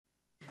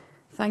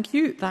Thank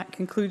you. That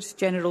concludes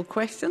general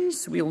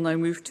questions. We will now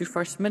move to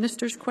First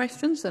Minister's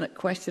questions. And at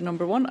question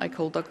number 1, I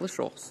call Douglas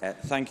Ross.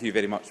 Thank you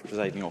very much,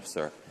 Presiding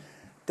Officer.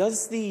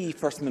 Does the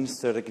First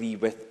Minister agree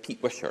with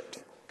Pete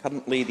Wishart,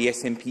 currently the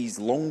SNP's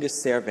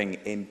longest-serving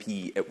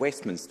MP at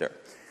Westminster,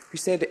 who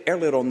said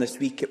earlier on this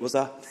week it was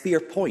a fair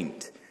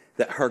point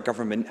that her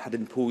government had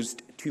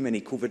imposed too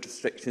many COVID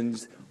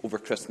restrictions over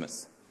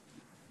Christmas?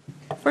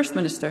 First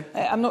Minister.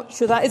 I'm not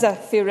sure that is a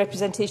fair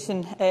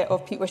representation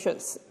of Pete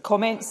Wishart's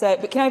comments.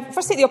 But can I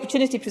first take the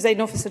opportunity,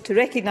 Presiding Officer, to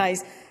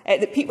recognise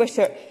that Pete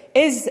Wishart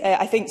is,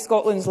 I think,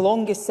 Scotland's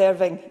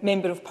longest-serving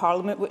Member of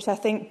Parliament, which I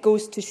think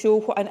goes to show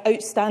what an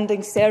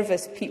outstanding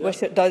service Pete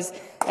Wishart does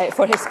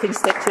for his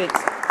constituents.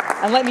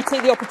 And let me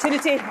take the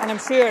opportunity, and I'm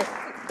sure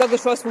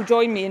Douglas Ross will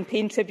join me in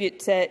paying tribute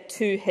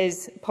to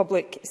his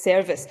public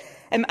service.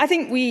 I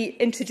think we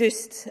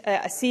introduced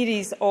a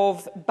series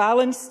of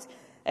balanced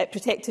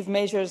protective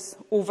measures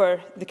over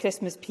the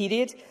Christmas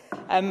period,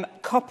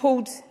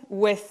 coupled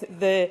with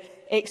the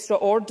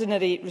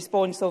extraordinary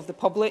response of the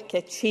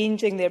public,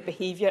 changing their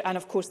behaviour, and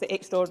of course the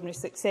extraordinary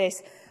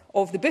success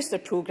of the booster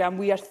programme.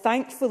 We are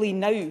thankfully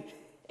now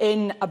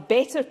in a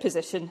better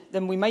position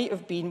than we might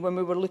have been when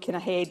we were looking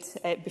ahead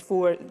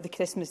before the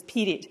Christmas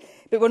period.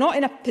 But we're not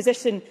in a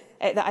position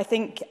that I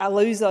think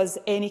allows us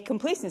any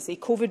complacency.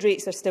 COVID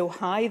rates are still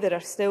high. There are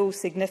still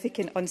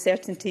significant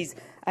uncertainties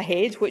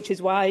ahead, which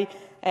is why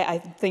I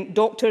think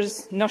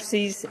doctors,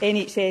 nurses,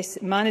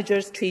 NHS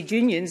managers, trade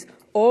unions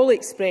all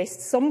expressed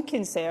some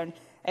concern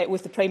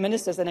with the Prime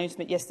Minister's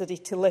announcement yesterday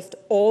to lift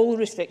all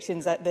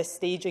restrictions at this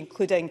stage,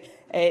 including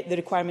the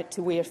requirement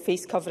to wear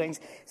face coverings.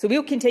 So we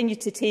will continue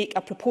to take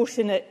a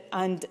proportionate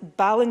and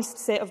balanced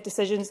set of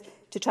decisions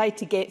to try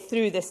to get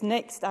through this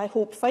next, I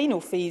hope,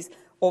 final phase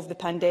of the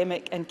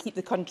pandemic and keep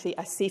the country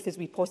as safe as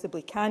we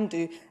possibly can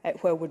do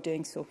while we're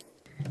doing so.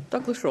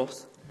 Douglas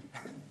Ross.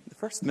 The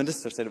First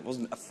Minister said it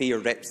wasn't a fair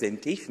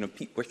representation of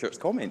Pete Wishart's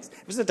comments.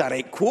 It was a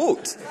direct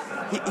quote.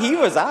 He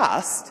was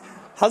asked,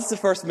 has the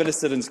First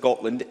Minister in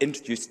Scotland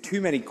introduced too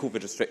many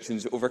COVID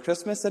restrictions over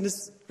Christmas? And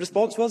his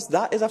response was,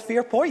 that is a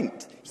fair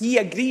point. He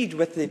agreed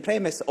with the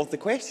premise of the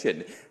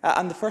question.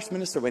 And the First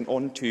Minister went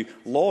on to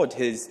laud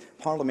his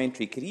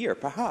parliamentary career.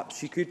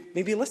 Perhaps you could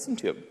maybe listen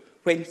to him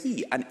when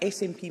he, an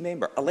SNP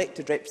member,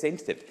 elected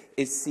representative,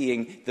 is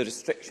saying the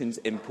restrictions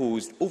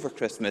imposed over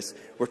Christmas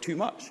were too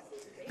much.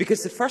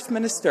 Because the First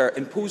Minister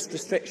imposed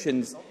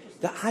restrictions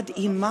that had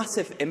a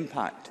massive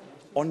impact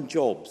on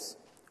jobs,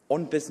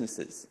 on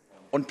businesses,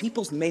 on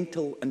people's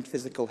mental and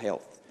physical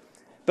health.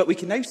 But we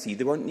can now see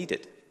they weren't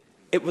needed.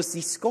 It was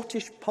the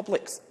Scottish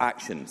public's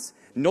actions,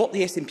 not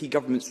the SNP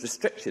government's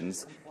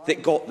restrictions,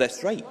 that got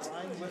this right.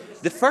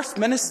 The First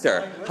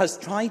Minister has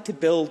tried to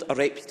build a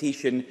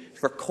reputation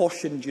for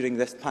caution during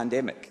this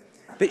pandemic,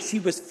 but she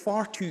was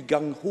far too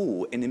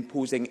gung-ho in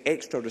imposing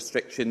extra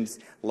restrictions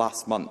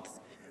last month.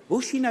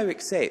 Will she now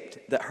accept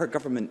that her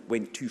government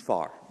went too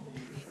far?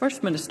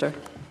 First Minister.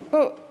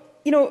 Well,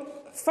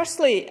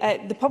 firstly,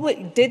 the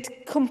public did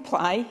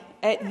comply.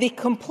 They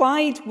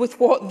complied with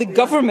what the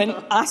government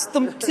asked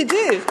them to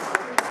do.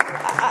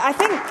 I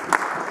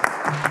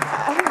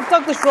think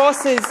Douglas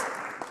Ross is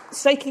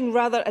striking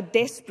rather a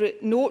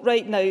desperate note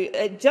right now,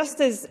 just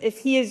as if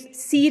he is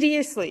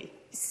seriously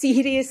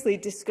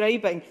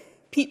describing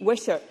Pete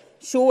Wishart,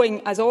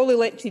 showing, as all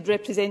elected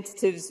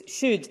representatives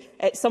should,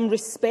 some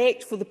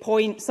respect for the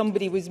point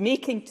somebody was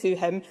making to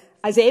him,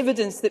 as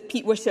evidence that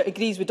Pete Wishart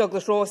agrees with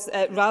Douglas Ross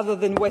rather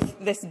than with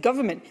this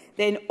government,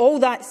 then all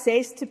that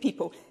says to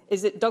people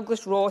is that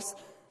Douglas Ross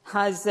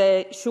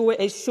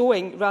is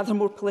showing rather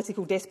more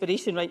political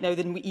desperation right now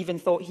than we even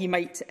thought he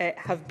might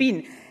have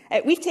been.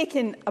 We've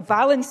taken a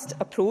balanced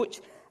approach.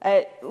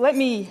 Let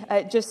me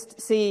just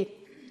say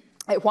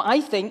what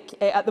I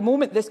think. At the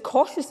moment, this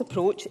cautious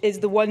approach is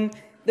the one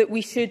that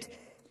we should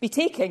be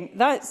taking.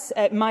 That's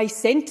my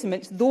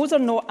sentiments. Those are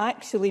not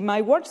actually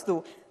my words,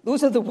 though.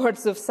 Those are the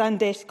words of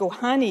Sandesh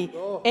Gohani,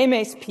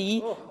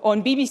 MSP,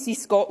 on BBC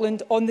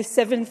Scotland on the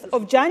 7th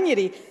of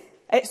January.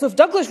 So if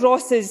Douglas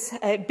Ross is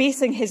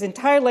basing his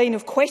entire line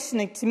of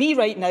questioning to me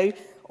right now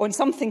on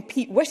something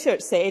Pete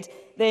Wishart said,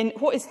 then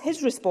what is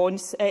his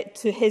response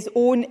to his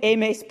own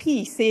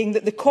MSP, saying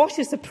that the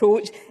cautious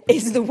approach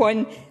is the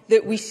one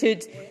that we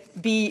should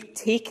be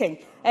taking?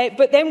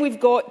 But then we've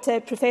got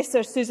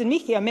Professor Susan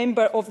Meeke, a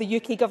member of the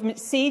UK Government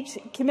SAGE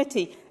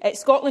Committee.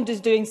 Scotland is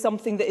doing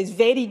something that is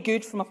very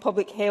good from a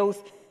public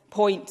health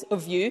point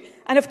of view.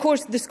 And of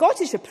course, the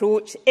Scottish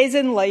approach is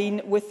in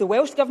line with the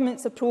Welsh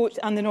Government's approach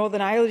and the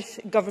Northern Irish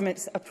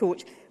Government's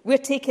approach. We're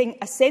taking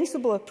a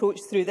sensible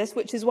approach through this,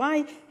 which is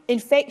why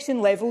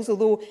infection levels,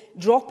 although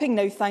dropping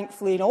now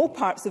thankfully in all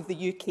parts of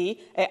the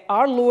UK,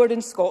 are lower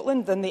in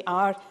Scotland than they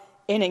are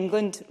in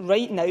England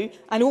right now,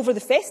 and over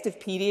the festive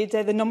period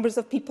the numbers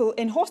of people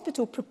in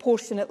hospital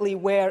proportionately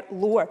were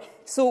lower.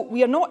 So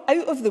we are not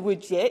out of the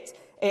woods yet,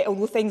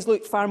 although things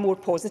look far more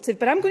positive,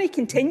 but I'm going to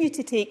continue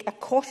to take a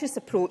cautious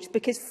approach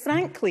because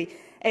frankly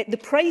the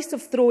price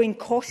of throwing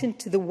caution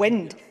to the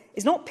wind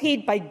is not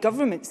paid by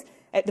governments.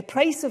 The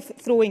price of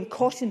throwing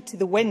caution to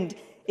the wind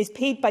is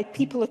paid by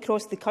people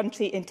across the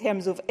country in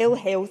terms of ill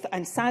health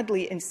and,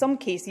 sadly, in some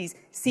cases,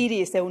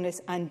 serious illness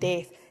and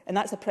death. And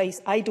that's a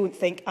price I don't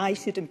think I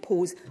should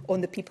impose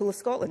on the people of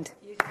Scotland.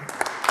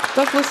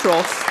 Douglas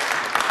Ross.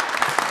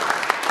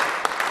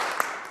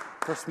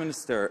 First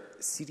Minister,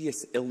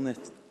 serious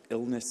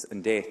illness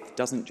and death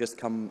doesn't just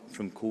come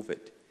from COVID.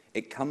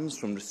 It comes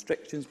from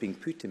restrictions being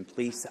put in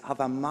place that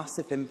have a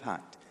massive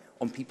impact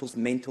on people's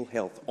mental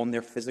health, on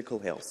their physical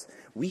health.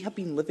 We have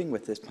been living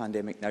with this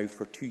pandemic now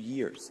for 2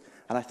 years,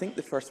 and I think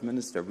the First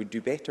Minister would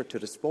do better to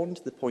respond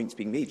to the points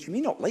being made. She may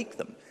not like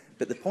them,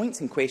 but the points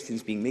and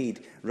questions being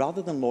made,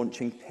 rather than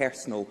launching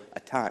personal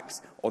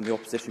attacks on the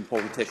opposition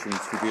politicians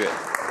who do it.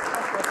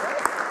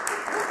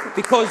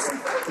 Because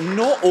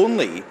not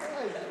only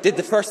did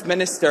the First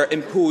Minister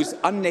impose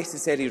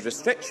unnecessary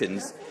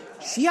restrictions,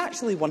 she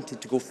actually wanted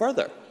to go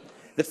further.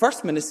 The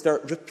First Minister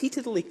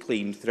repeatedly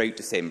claimed throughout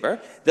December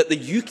that the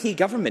UK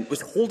Government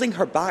was holding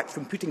her back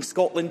from putting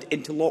Scotland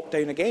into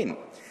lockdown again.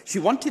 She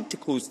wanted to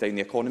close down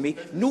the economy,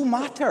 no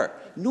matter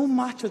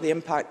the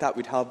impact that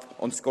would have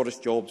on Scottish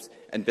jobs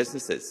and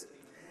businesses.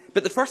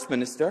 But the First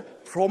Minister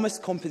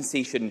promised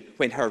compensation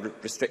when her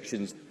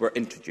restrictions were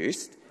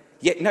introduced.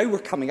 Yet now we're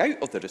coming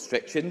out of the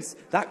restrictions,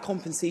 that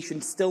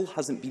compensation still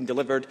hasn't been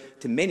delivered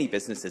to many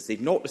businesses. They've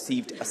not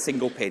received a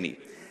single penny.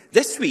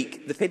 This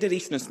week, the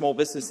Federation of Small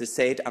Businesses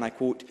said, and I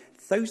quote,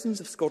 "Thousands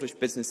of Scottish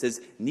businesses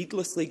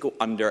needlessly go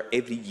under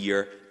every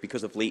year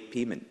because of late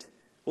payment."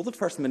 Will the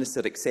First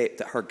Minister accept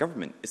that her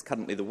government is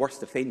currently the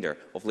worst offender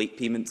of late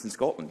payments in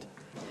Scotland?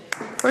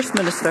 First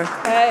Minister.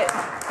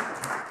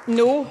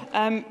 No,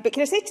 but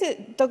can I say to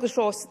Douglas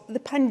Ross, the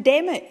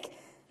pandemic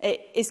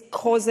is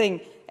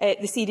causing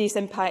the serious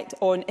impact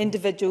on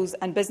individuals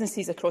and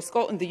businesses across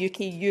Scotland, the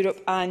UK,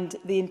 Europe and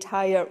the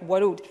entire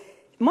world.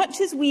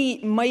 Much as we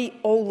might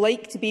all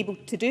like to be able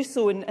to do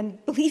so,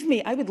 and believe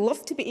me, I would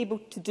love to be able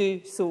to do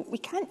so, we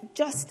can't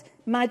just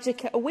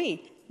magic it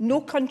away.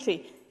 No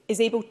country is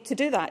able to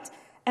do that.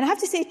 And I have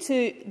to say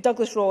to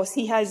Douglas Ross,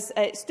 he has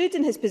stood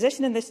in his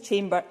position in this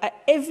chamber at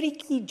every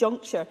key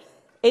juncture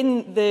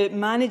in the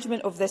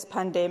management of this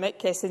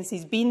pandemic since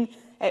he's been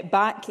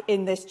back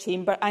in this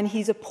chamber, and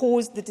he's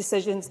opposed the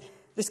decisions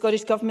the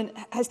Scottish Government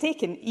has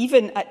taken,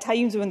 even at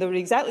times when there were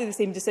exactly the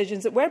same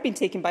decisions that were being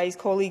taken by his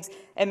colleagues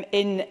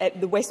in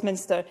the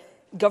Westminster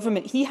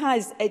Government. He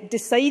has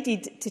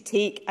decided to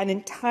take an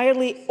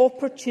entirely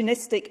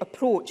opportunistic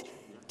approach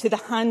to the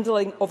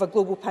handling of a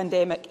global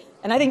pandemic.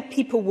 And I think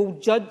people will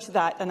judge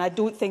that, and I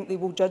don't think they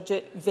will judge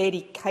it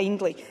very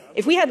kindly.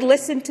 If we had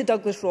listened to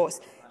Douglas Ross,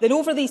 then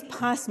over these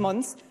past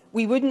months,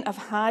 we wouldn't have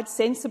had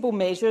sensible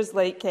measures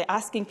like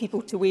asking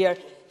people to wear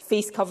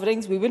face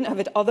coverings. We wouldn't have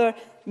had other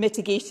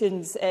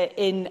mitigations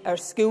in our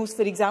schools,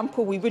 for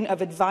example. We wouldn't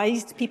have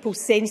advised people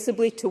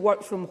sensibly to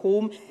work from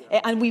home.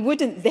 And we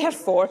wouldn't,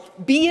 therefore,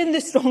 be in the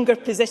stronger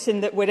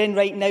position that we're in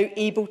right now,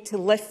 able to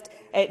lift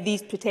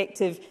these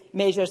protective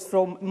measures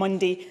from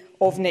Monday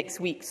of next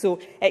week. So,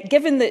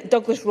 given that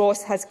Douglas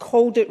Ross has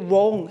called it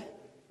wrong,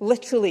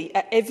 literally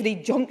at every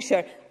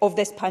juncture of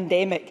this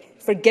pandemic,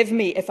 forgive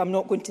me if I'm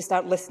not going to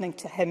start listening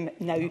to him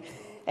now.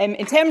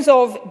 In terms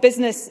of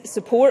business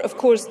support, of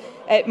course,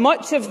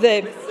 much of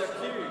the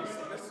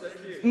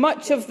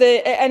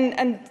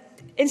and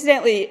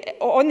incidentally,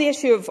 on the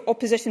issue of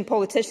opposition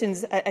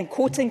politicians and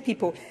quoting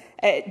people,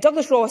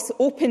 Douglas Ross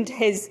opened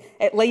his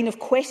line of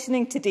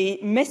questioning today,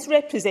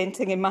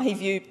 misrepresenting, in my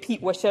view,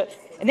 Pete Wishart,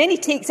 and then he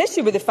takes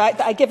issue with the fact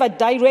that I give a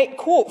direct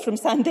quote from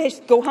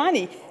Sandesh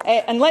Gulhani.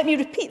 And let me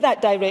repeat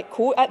that direct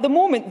quote. At the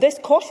moment, this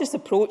cautious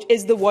approach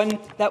is the one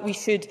that we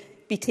should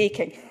be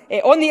taking.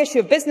 On the issue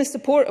of business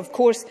support, of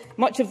course,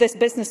 much of this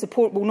business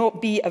support will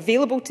not be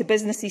available to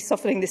businesses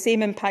suffering the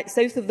same impact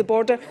south of the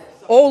border.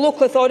 All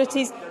local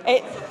authorities,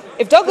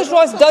 if Douglas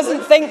Ross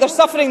doesn't think they're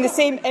suffering the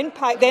same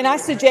impact, then I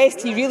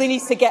suggest he really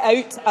needs to get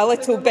out a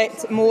little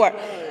bit more.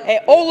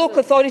 All local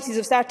authorities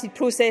have started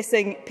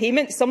processing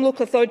payments. Some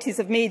local authorities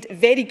have made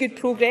very good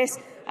progress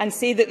and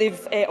say that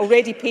they've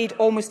already paid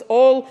almost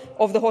all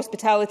of the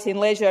hospitality and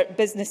leisure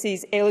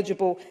businesses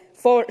eligible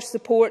for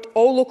support.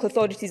 All local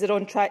authorities are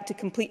on track to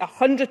complete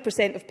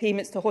 100% of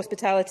payments to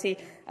hospitality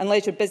and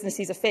leisure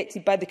businesses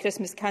affected by the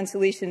Christmas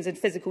cancellations and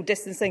physical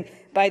distancing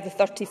by the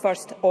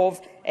 31st of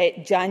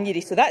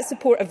January. So that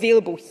support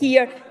available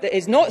here that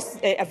is not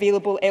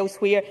available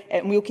elsewhere,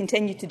 and we will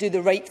continue to do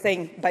the right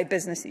thing by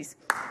businesses.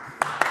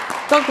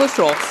 Douglas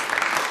Ross.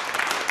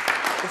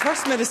 The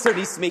First Minister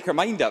needs to make her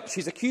mind up.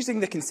 She's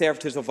accusing the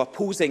Conservatives of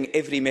opposing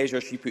every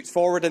measure she puts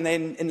forward, and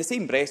then, in the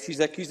same breath,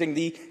 she's accusing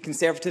the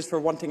Conservatives for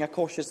wanting a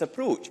cautious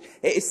approach.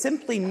 It is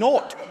simply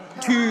not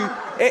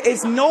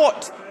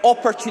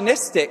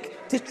opportunistic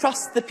to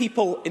trust the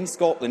people in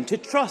Scotland, to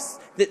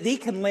trust that they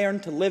can learn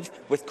to live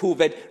with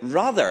COVID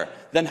rather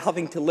than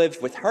having to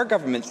live with her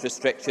government's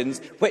restrictions,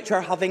 which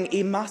are having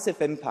a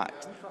massive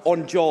impact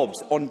on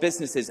jobs, on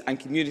businesses and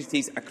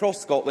communities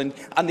across Scotland,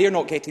 and they're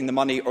not getting the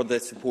money or the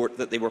support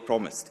that they were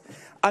promised.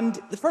 And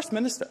the First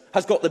Minister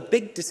has got the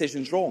big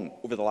decisions wrong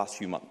over the last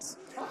few months.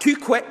 Too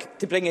quick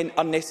to bring in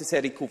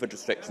unnecessary COVID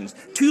restrictions,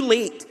 too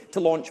late to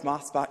launch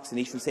mass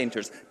vaccination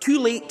centres, too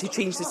late to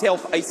change the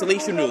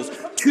self-isolation rules,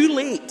 too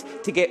late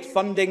to get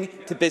funding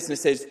to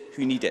businesses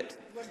who need it.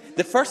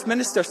 The First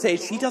Minister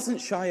says she doesn't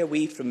shy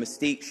away from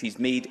mistakes she's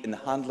made in the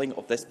handling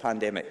of this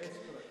pandemic.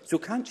 So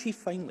can't she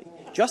finally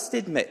just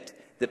admit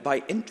that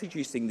by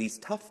introducing these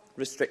tough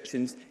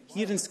restrictions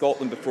here in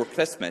Scotland before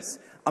Christmas,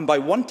 and by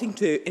wanting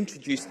to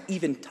introduce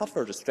even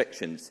tougher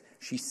restrictions,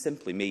 she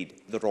simply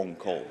made the wrong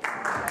call?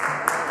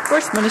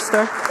 First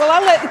Minister. Well,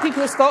 I'll let the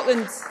people of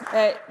Scotland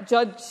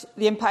judge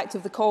the impact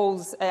of the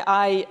calls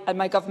I and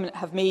my government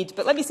have made.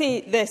 But let me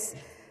say this.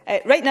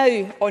 Right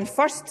now, on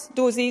first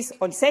doses,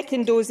 on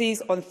second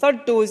doses, on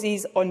third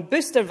doses, on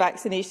booster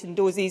vaccination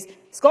doses,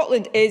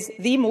 Scotland is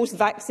the most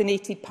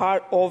vaccinated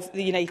part of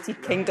the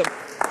United Kingdom.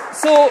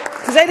 So,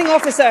 Presiding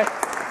Officer,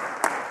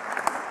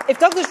 if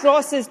Douglas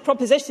Ross's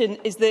proposition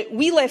is that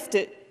we left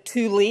it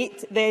too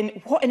late, then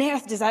what on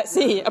earth does that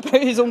say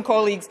about his own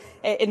colleagues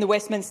in the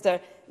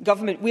Westminster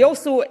Government? We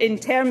also, in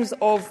terms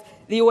of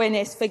the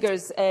ONS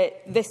figures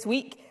this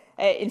week,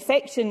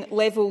 infection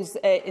levels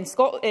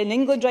in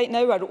England right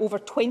now are over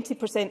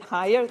 20%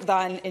 higher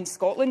than in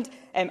Scotland.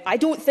 I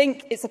don't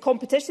think it's a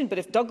competition, but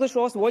if Douglas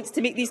Ross wants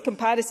to make these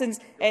comparisons,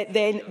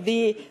 then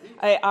they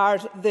are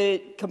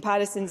the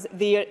comparisons.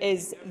 There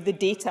is the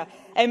data.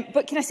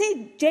 But can I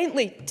say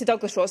gently to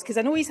Douglas Ross, because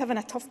I know he's having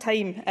a tough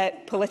time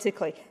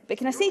politically, but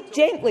can I say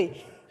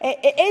gently,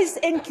 it is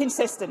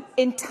inconsistent,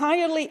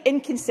 entirely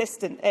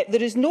inconsistent.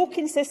 There is no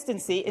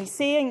consistency in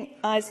saying,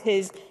 as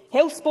his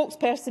health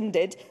spokesperson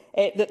did,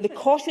 that the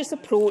cautious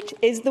approach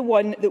is the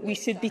one that we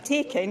should be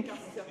taking,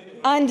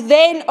 and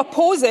then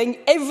opposing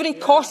every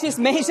cautious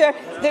measure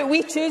that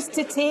we choose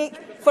to take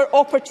for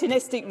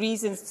opportunistic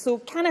reasons. So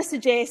can I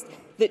suggest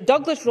that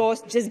Douglas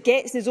Ross just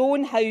gets his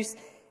own house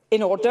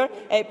in order,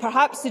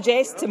 perhaps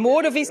suggest to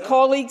more of his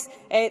colleagues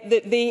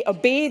that they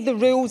obey the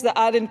rules that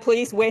are in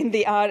place when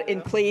they are in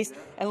place,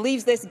 and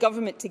leaves this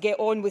government to get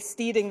on with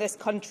steering this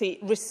country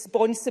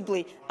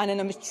responsibly and in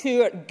a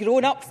mature,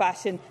 grown-up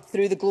fashion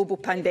through the global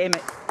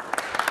pandemic.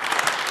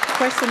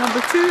 Question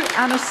number 2,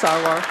 Anna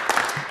Sarwar.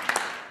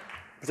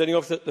 Presiding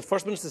Officer, the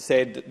First Minister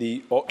said that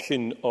the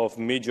auction of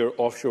major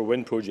offshore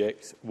wind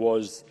projects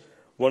was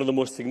one of the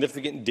most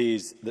significant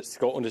days that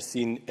Scotland has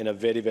seen in a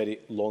very, very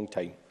long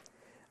time.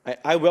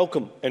 I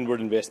welcome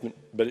inward investment,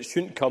 but it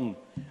shouldn't come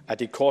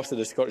at a cost of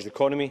the Scottish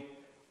economy,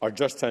 our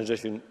just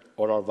transition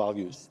or our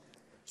values.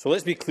 So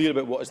let's be clear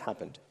about what has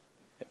happened.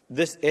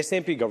 This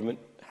SNP government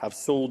have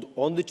sold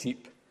on the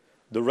cheap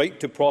the right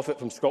to profit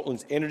from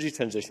Scotland's energy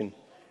transition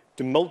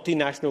to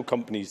multinational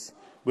companies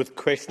with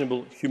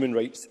questionable human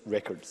rights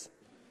records.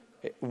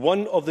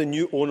 One of the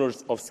new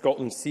owners of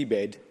Scotland's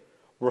seabed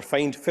were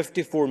fined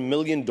 $54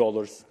 million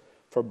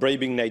for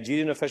bribing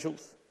Nigerian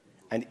officials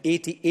and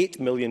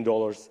 $88 million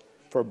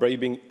for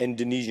bribing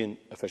Indonesian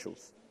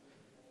officials.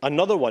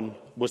 Another one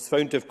was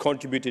found to have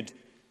contributed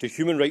to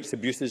human rights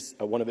abuses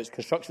at one of its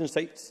construction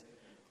sites,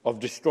 of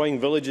destroying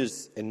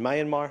villages in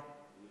Myanmar,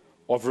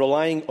 of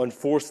relying on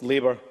forced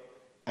labour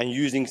and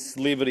using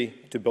slavery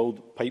to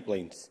build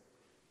pipelines.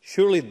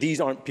 Surely these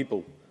aren't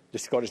people the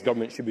Scottish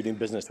Government should be doing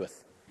business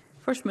with.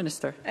 First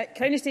Minister.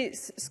 Crown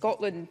Estates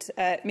Scotland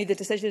made the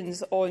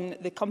decisions on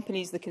the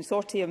companies, the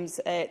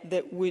consortiums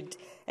that would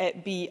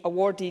be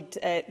awarded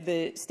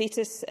the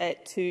status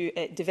to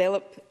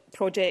develop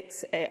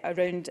projects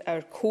around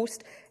our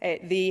coast.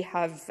 They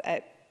have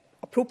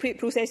appropriate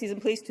processes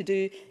in place to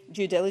do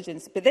due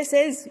diligence. But this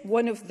is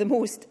one of the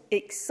most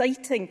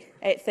exciting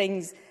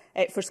things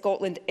for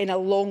Scotland in a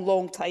long,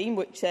 long time,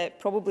 which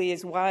probably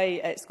is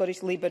why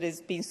Scottish Labour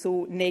has been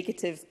so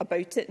negative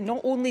about it.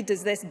 Not only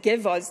does this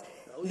give us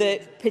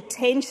the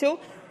potential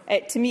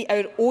to meet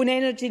our own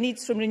energy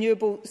needs from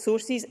renewable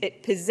sources,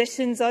 it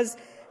positions us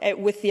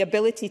with the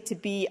ability to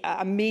be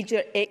a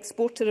major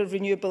exporter of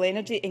renewable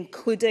energy,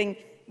 including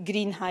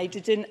green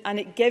hydrogen, and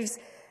it gives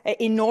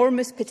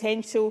enormous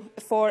potential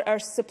for our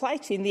supply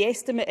chain. The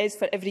estimate is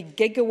for every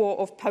gigawatt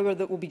of power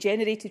that will be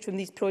generated from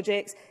these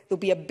projects, there will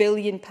be £1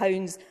 billion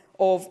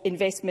of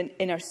investment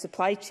in our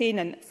supply chain.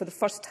 And for the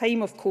first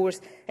time, of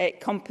course,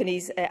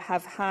 companies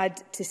have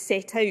had to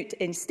set out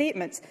in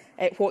statements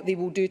what they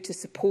will do to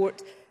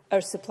support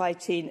our supply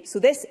chain. So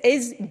this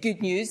is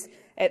good news.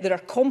 There are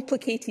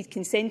complicated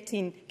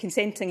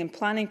consenting and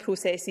planning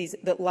processes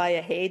that lie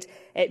ahead,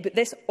 but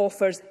this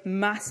offers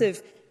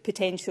massive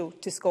potential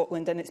to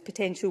Scotland, and it's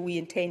potential we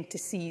intend to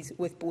seize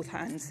with both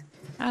hands.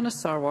 Anna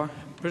Sarwar.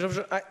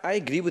 I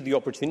agree with the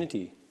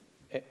opportunity,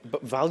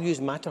 but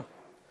values matter.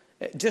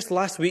 Just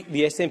last week,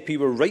 the SNP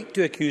were right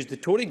to accuse the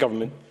Tory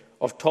government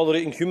of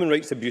tolerating human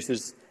rights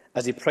abuses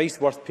as a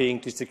price worth paying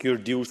to secure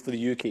deals for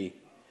the UK.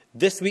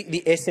 This week,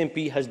 the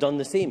SNP has done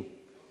the same.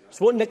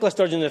 So what Nicola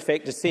Sturgeon, in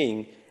effect, is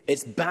saying,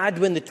 it's bad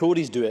when the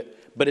Tories do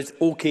it, but it's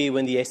OK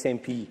when the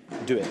SNP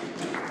do it.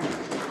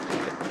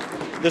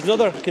 There's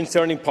another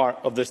concerning part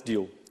of this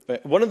deal.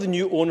 One of the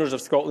new owners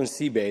of Scotland's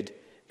seabed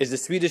is the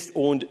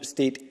Swedish-owned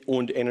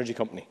state-owned energy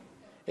company.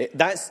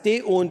 That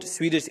state-owned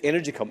Swedish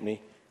energy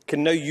company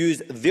can now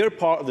use their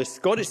part of the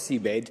Scottish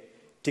seabed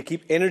to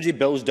keep energy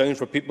bills down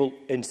for people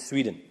in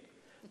Sweden.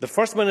 The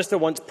First Minister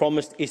once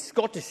promised a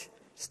Scottish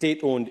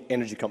state-owned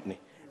energy company.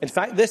 In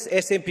fact, this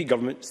SNP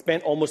government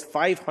spent almost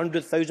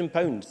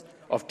 £500,000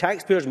 of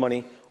taxpayers'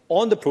 money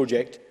on the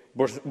project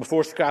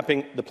before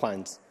scrapping the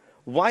plans.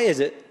 Why is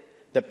it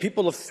that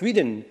people of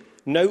Sweden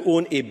now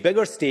own a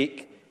bigger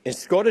stake in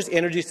Scottish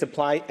energy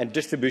supply and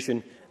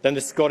distribution than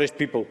the Scottish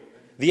people?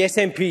 The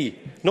SNP,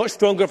 not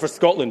stronger for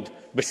Scotland,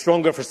 but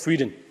stronger for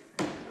Sweden.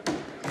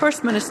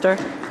 First Minister.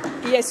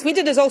 Yes,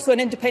 Sweden is also an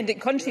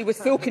independent country with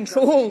full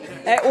control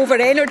over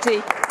energy,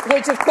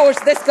 which of course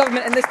this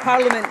government and this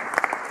parliament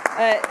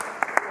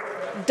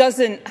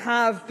doesn't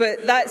have.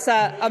 But that's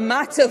a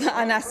matter that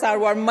Anas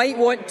Sarwar might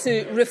want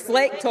to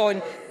reflect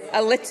on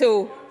a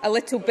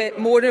little bit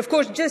more. And of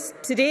course,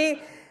 just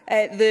today,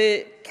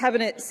 the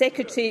Cabinet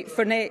Secretary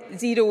for Net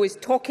Zero is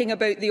talking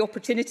about the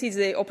opportunities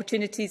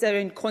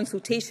around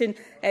consultation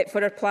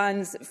for our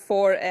plans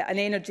for an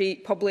energy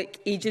public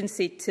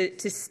agency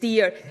to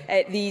steer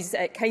these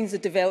kinds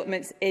of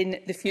developments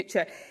in the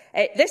future.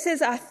 This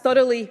is a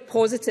thoroughly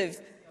positive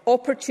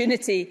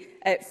opportunity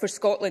for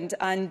Scotland,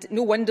 and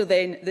no wonder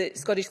then that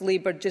Scottish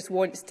Labour just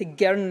wants to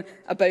girn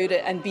about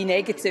it and be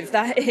negative.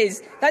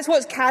 That's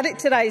what's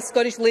characterised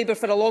Scottish Labour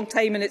for a long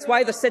time, and it's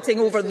why they're sitting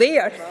over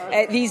there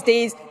these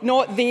days,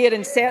 not there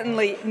and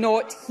certainly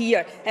not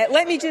here.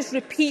 Let me just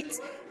repeat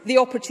the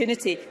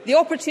opportunity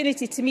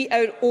to meet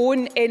our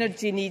own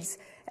energy needs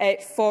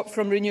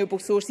from renewable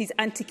sources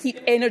and to keep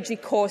energy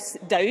costs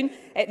down,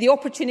 the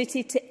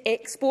opportunity to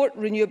export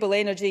renewable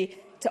energy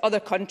to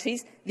other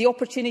countries, the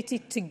opportunity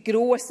to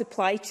grow a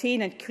supply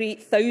chain and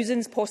create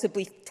thousands,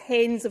 possibly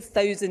tens of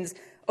thousands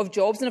of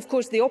jobs, and of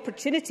course the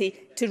opportunity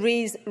to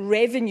raise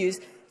revenues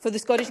for the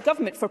Scottish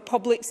Government, for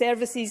public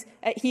services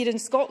here in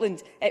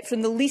Scotland.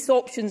 From the lease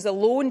options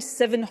alone,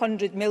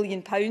 £700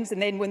 million,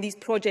 and then when these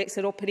projects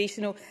are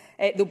operational,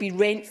 there will be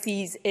rent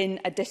fees in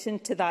addition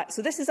to that.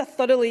 So this is a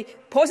thoroughly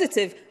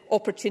positive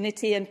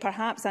opportunity, and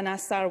perhaps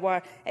Anas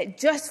Sarwar,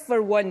 just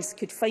for once,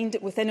 could find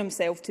it within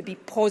himself to be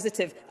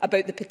positive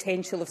about the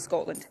potential of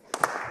Scotland.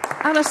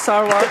 Anas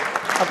Sarwar.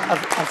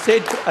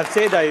 I've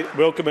said I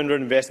welcome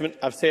investment.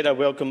 I've said I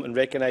welcome and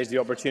recognise the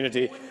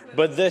opportunity.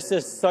 But this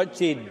is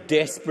such a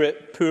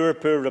desperate, poor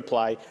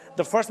reply.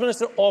 The First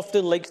Minister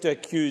often likes to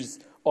accuse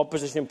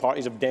opposition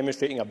parties of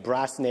demonstrating a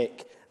brass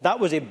neck. That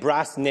was a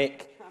brass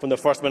neck from the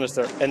First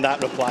Minister in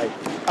that reply.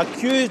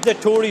 Accused the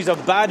Tories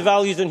of bad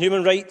values on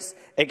human rights,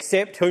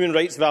 accept human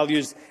rights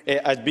values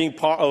as being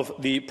part of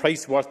the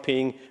price worth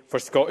paying for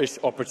Scottish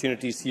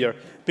opportunities here.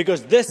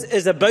 Because this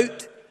is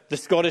about the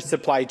Scottish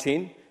supply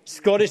chain,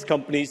 Scottish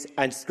companies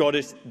and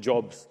Scottish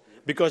jobs.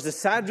 Because the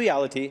sad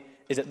reality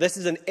is that this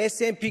is an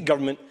SNP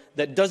government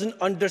that doesn't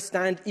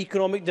understand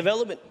economic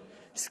development.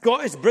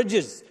 Scottish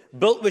bridges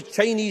built with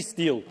Chinese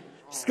steel,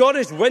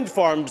 Scottish wind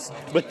farms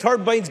with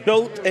turbines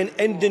built in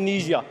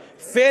Indonesia,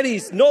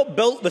 ferries not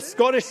built with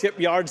Scottish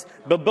shipyards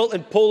but built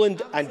in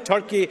Poland and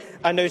Turkey,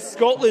 and now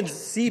Scotland's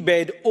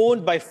seabed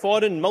owned by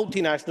foreign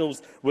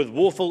multinationals with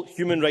woeful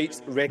human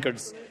rights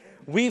records.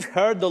 We've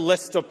heard the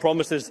list of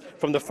promises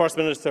from the First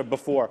Minister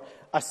before.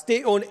 A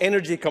state-owned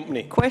energy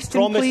company promised,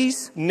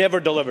 please. Never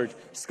delivered.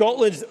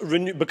 Scotland's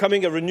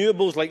becoming a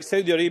renewables like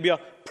Saudi Arabia,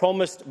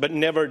 promised but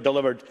never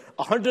delivered.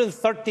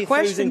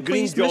 130,000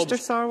 green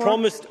jobs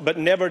promised but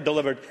never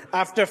delivered.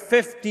 After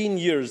 15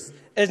 years,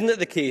 isn't it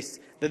the case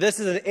that this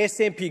is an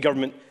SNP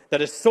government that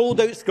has sold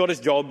out Scottish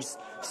jobs,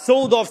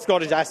 sold off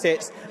Scottish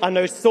assets and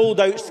now sold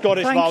out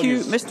Scottish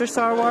values? Thank you, Mr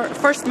Sarwar.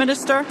 First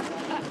Minister.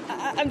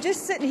 I'm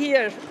just sitting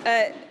here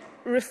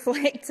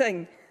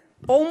reflecting,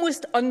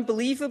 almost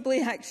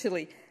unbelievably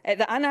actually,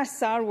 that Anas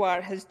Sarwar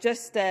has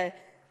just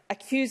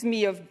accused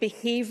me of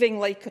behaving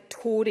like a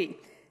Tory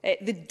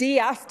the day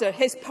after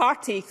his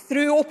party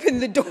threw open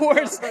the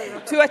doors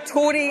to a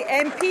Tory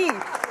MP.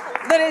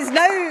 There is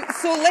now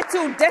so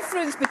little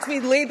difference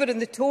between Labour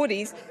and the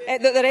Tories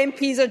that their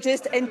MPs are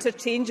just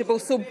interchangeable.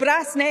 So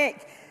brass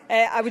neck.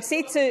 I would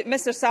say to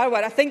Mr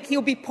Sarwar, I think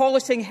he'll be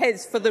polishing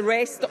his for the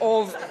rest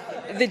of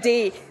the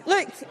day.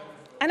 Look,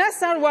 Anas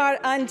Sarwar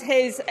and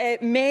his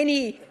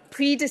many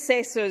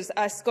predecessors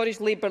as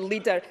Scottish Labour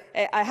leader,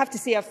 I have to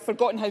say I've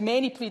forgotten how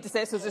many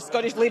predecessors as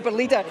Scottish Labour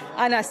leader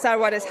Anas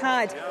Sarwar has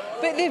had,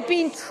 but they've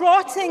been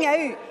trotting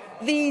out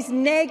these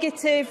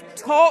negative,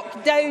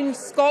 talk-down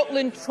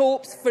Scotland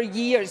tropes for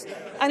years.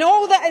 And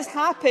all that has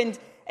happened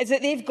is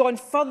that they've gone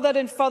further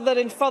and further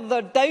and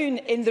further down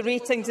in the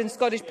ratings in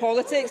Scottish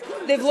politics.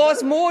 They've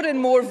lost more and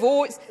more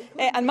votes,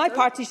 and my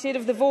party's share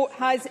of the vote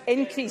has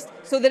increased.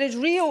 So there is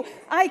real...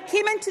 I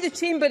came into the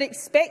chamber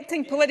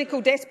expecting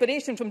political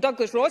desperation from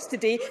Douglas Ross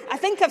today. I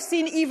think I've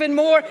seen even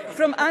more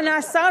from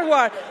Anas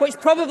Sarwar, which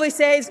probably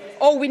says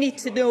all we need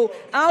to know.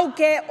 I'll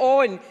get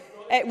on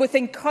with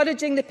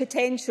encouraging the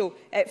potential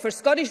for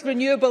Scottish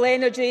renewable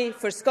energy,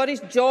 for Scottish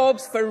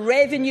jobs, for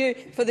revenue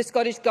for the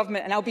Scottish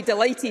Government. And I'll be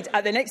delighted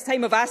at the next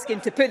time of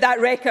asking to put that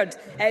record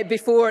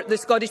before the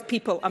Scottish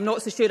people. I'm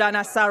not so sure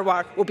Anas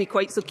Sarwar will be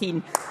quite so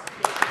keen.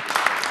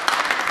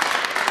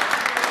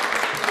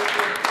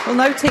 We'll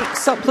now take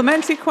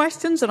supplementary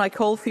questions, and I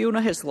call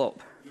Fiona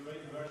Hislop.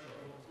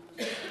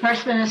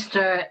 First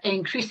Minister,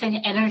 increasing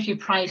energy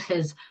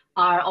prices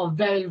are of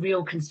very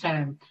real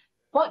concern.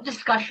 What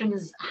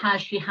discussions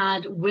has she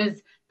had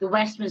with the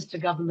Westminster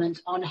Government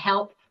on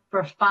help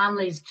for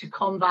families to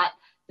combat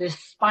the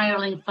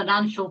spiralling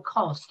financial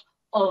cost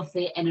of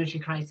the energy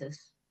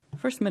crisis?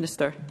 First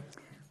Minister.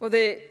 Well,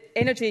 the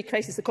energy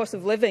crisis, the cost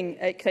of living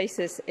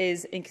crisis,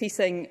 is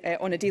increasing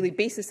on a daily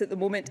basis at the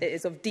moment. It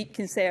is of deep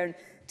concern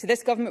to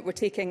this Government. We're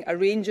taking a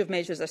range of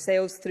measures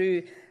ourselves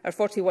through our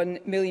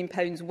 £41 million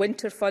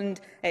winter fund,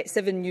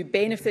 7 new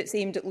benefits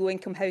aimed at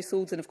low-income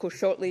households, and of course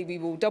shortly we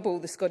will double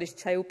the Scottish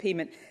child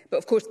payment. But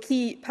of course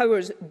key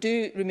powers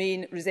do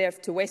remain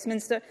reserved to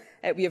Westminster.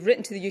 We have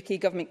written to the UK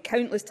Government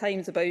countless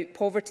times about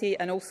poverty,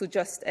 and also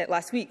just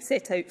last week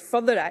set out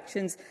further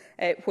actions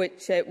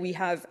which we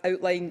have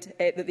outlined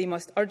that they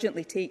must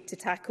urgently take to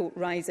tackle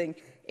rising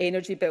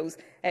energy bills.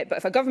 But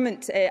if a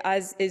government,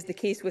 as is the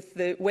case with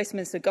the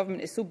Westminster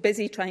Government, is so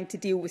busy trying to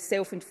deal with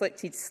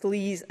self-inflicted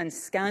sleaze and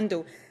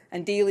scandal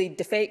and daily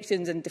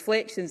defections and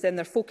deflections, then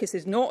their focus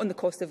is not on the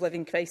cost of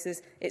living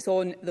crisis, it's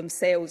on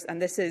themselves.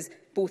 And this is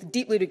both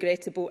deeply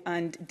regrettable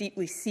and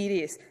deeply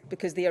serious,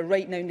 because they are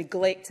right now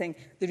neglecting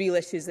the real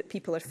issues that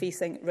people are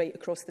facing right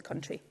across the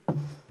country.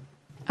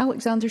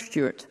 Alexander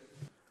Stewart.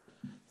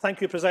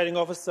 Thank you, Presiding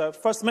Officer.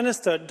 First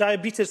Minister,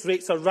 diabetes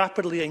rates are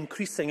rapidly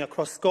increasing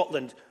across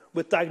Scotland,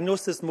 with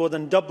diagnosis more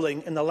than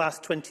doubling in the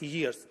last 20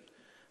 years.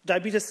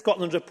 Diabetes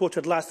Scotland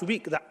reported last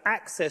week that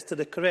access to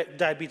the correct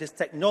diabetes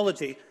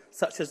technology,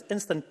 such as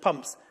instant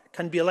pumps,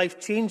 can be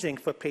life-changing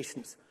for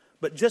patients,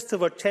 but just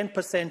over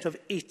 10% of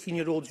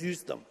 18-year-olds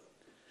use them.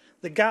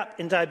 The gap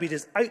in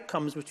diabetes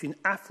outcomes between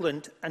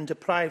affluent and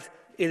deprived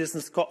areas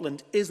in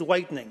Scotland is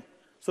widening.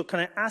 So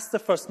can I ask the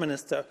First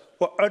Minister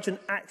what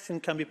urgent action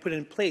can be put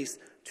in place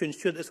to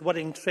ensure this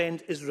worrying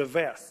trend is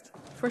reversed?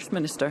 First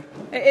Minister.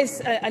 It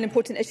is an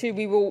important issue.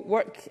 We will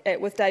work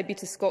with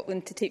Diabetes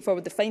Scotland to take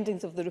forward the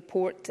findings of the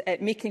report,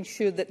 making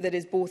sure that there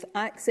is both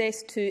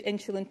access to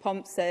insulin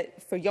pumps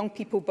for young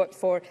people, but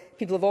for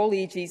people of all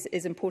ages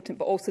is important,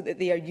 but also that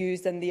they are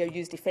used and they are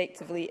used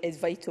effectively is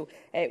vital.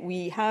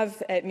 We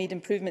have made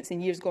improvements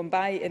in years gone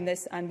by in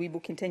this, and we will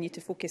continue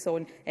to focus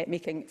on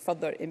making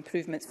further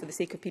improvements for the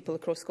sake of people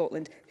across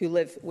Scotland who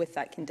live with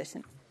that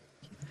condition.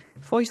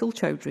 Faisal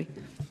Chowdhury.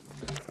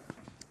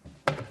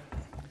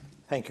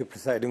 Thank you,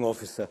 Presiding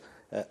Officer.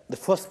 The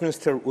First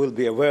Minister will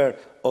be aware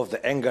of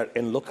the anger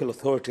in local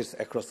authorities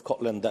across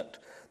Scotland that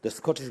the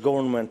Scottish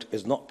Government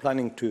is not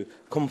planning to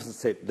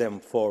compensate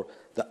them for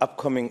the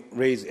upcoming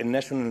raise in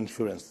national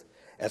insurance,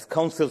 as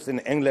councils in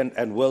England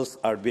and Wales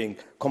are being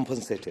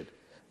compensated.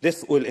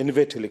 This will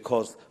inevitably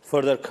cause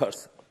further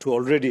cuts to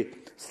already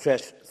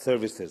stretched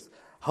services.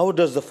 How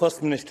does the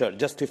First Minister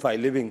justify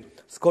leaving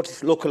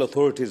Scottish local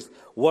authorities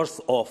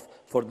worse off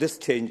for this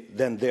change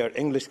than their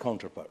English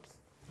counterparts?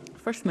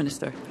 First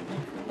Minister.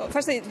 Well,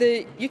 firstly,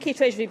 the UK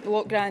Treasury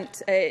block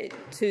grant to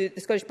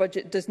the Scottish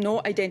Budget does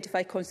not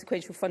identify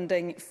consequential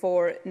funding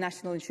for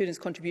national insurance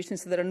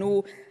contributions, so there are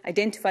no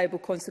identifiable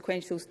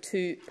consequentials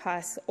to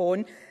pass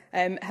on.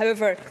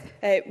 However,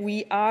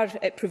 we are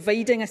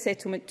providing a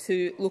settlement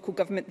to local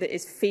government that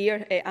is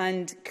fair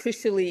and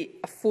crucially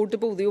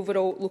affordable. The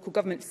overall local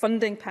government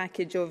funding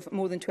package of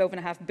more than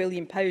 £12.5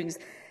 billion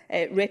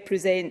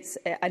represents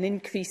an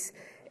increase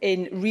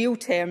in real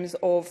terms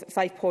of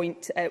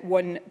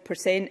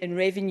 5.1%. In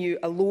revenue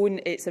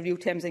alone, it's a real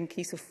terms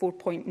increase of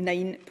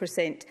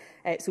 4.9%.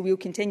 So we will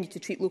continue to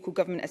treat local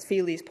government as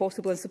fairly as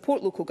possible and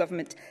support local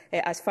government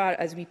as far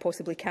as we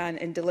possibly can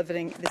in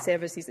delivering the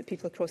services that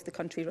people across the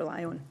country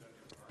rely on.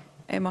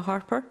 Emma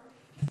Harper.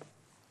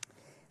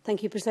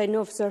 Thank you, Presiding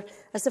Officer.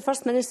 As the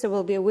First Minister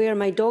will be aware,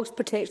 my Dogs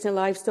Protection of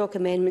Livestock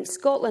Amendment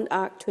Scotland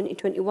Act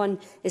 2021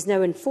 is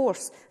now in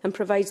force and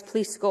provides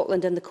Police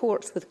Scotland and the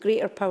courts with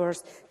greater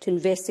powers to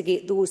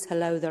investigate those who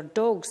allow their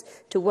dogs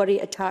to worry,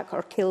 attack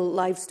or kill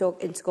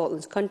livestock in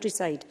Scotland's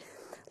countryside.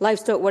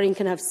 Livestock worrying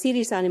can have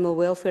serious animal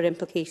welfare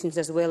implications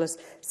as well as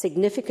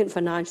significant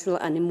financial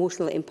and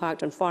emotional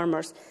impact on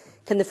farmers.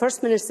 Can the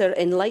First Minister,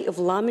 in light of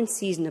lambing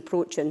season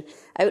approaching,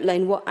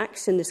 outline what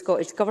action the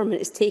Scottish Government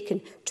is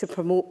taking to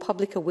promote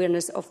public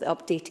awareness of the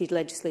updated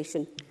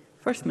legislation?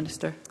 First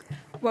Minister.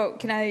 Well,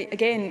 can I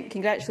again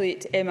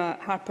congratulate Emma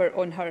Harper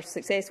on her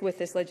success with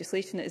this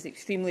legislation? It is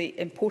extremely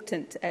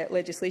important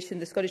legislation.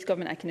 The Scottish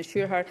Government, I can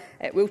assure her,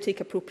 will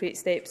take appropriate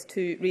steps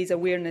to raise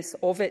awareness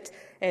of it.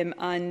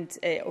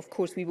 Of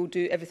course, we will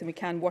do everything we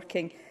can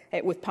working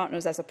with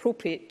partners as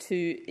appropriate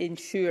to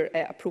ensure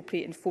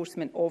appropriate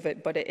enforcement of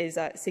it. But it is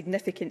a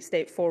significant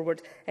step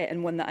forward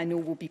and one that I know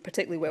will be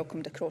particularly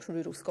welcomed across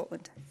rural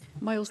Scotland.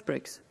 Miles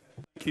Briggs.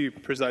 Thank you,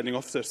 Presiding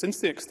Officer. Since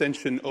the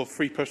extension of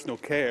free personal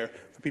care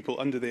for for people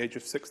under the age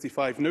of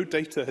 65. No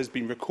data has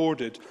been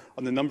recorded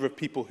on the number of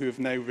people who have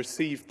now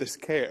received this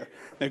care.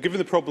 Now, given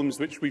the problems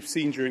which we've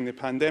seen during the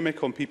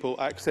pandemic on people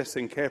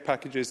accessing care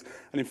packages,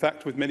 and in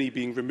fact with many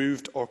being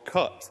removed or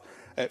cut,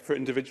 for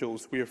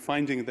individuals, we are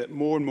finding that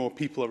more and more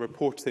people are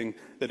reporting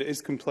that it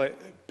is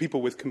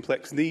people with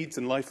complex needs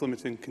and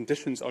life-limiting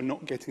conditions are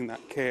not getting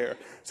that care.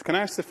 So can I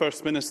ask the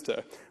First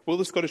Minister, will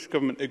the Scottish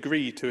Government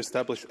agree to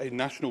establish a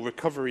national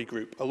recovery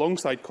group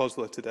alongside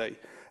COSLA today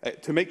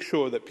to make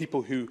sure that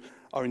people who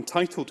are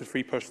entitled to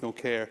free personal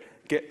care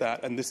get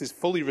that, and this is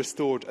fully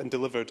restored and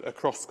delivered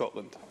across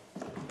Scotland?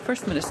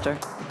 First Minister.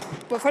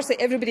 Well, firstly,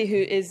 everybody who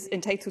is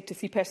entitled to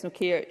free personal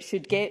care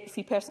should get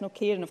free personal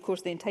care, and of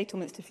course the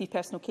entitlements to free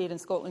personal care in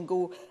Scotland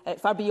go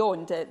far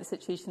beyond the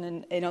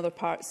situation in other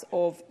parts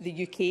of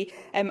the UK.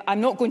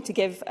 I'm not going to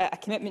give a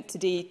commitment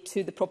today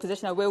to the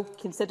proposition. I will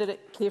consider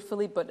it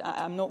carefully, but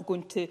I'm not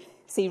going to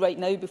say right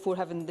now, before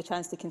having the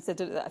chance to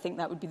consider it, that I think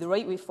that would be the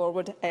right way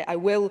forward. I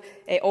will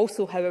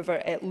also,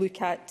 however,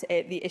 look at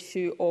the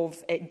issue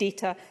of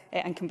data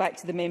and come back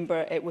to the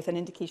member with an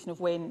indication of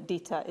when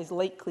data is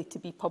likely to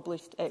be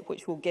published,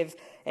 which will give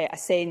a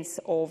sense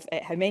of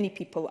how many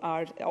people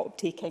are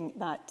uptaking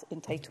that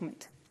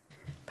entitlement.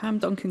 Pam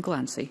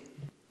Duncan-Glancy.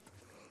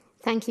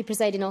 Thank you,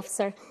 Presiding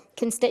Officer.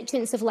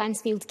 Constituents of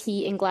Lansfield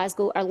Quay in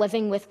Glasgow are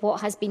living with what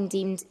has been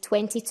deemed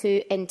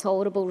 22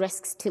 intolerable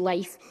risks to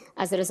life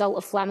as a result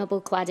of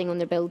flammable cladding on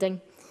their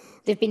building.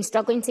 They've been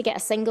struggling to get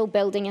a single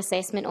building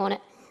assessment on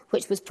it,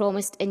 which was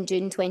promised in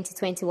June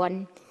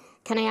 2021.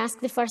 Can I ask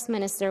the First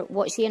Minister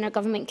what she and her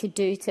government could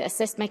do to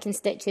assist my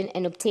constituent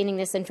in obtaining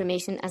this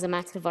information as a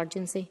matter of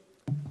urgency?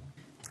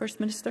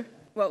 First Minister.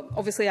 Well,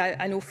 obviously,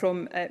 I know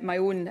from my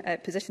own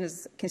position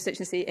as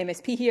constituency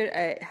MSP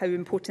here how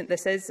important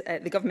this is.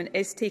 The Government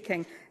is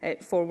taking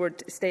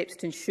forward steps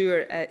to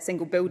ensure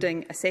single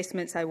building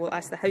assessments. I will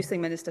ask the Housing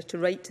Minister to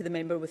write to the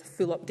member with a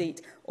full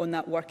update on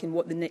that work and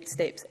what the next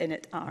steps in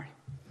it are.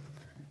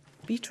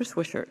 Beatrice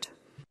Wishart.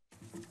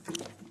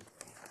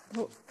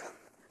 Oh.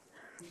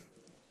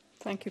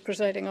 Thank you,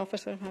 Presiding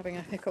Officer. I'm having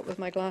a hiccup with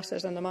my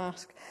glasses and the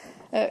mask.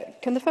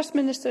 Can the First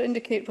Minister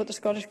indicate what the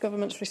Scottish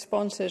Government's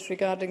response is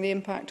regarding the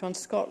impact on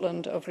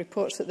Scotland of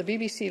reports that the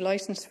BBC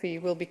licence fee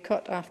will be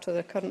cut after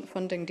the current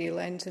funding deal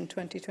ends in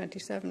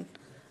 2027?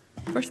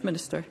 First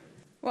Minister.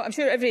 Well, I'm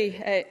sure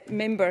every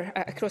member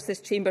across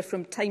this chamber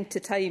from time to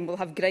time will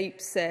have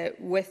gripes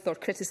with or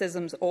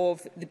criticisms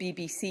of the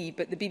BBC,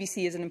 but the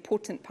BBC is an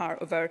important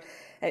part of our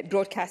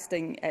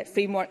broadcasting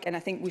framework, and I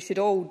think we should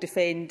all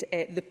defend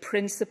the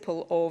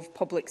principle of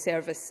public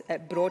service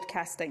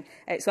broadcasting.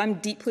 So I'm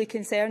deeply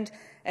concerned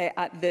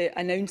at the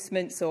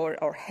announcements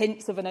or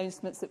hints of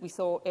announcements that we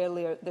saw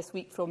earlier this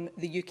week from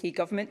the UK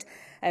Government.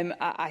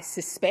 I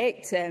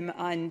suspect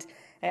and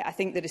I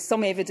think there is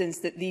some evidence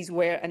that these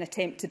were an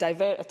attempt to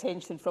divert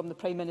attention from the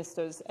Prime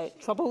Minister's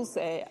troubles,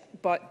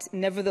 but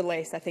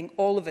nevertheless I think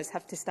all of us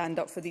have to stand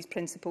up for these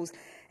principles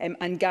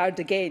and guard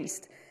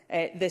against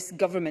this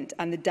government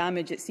and the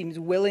damage it seems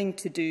willing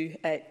to do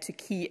to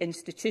key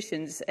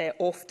institutions,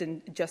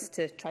 often just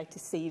to try to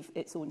save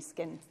its own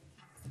skin.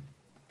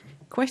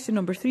 Question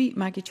number 3,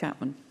 Maggie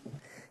Chapman.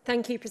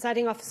 Thank you,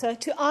 Presiding Officer.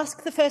 To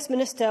ask the First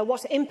Minister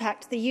what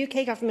impact the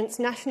UK Government's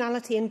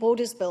Nationality and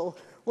Borders Bill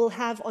will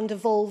have on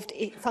devolved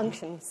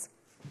functions.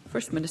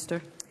 First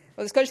Minister.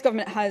 Well, the Scottish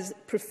Government has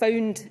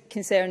profound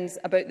concerns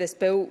about this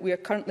bill. We are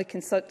currently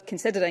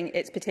considering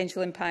its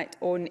potential impact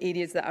on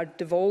areas that are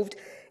devolved.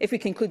 If we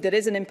conclude there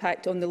is an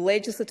impact on the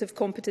legislative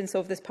competence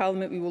of this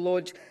Parliament, we will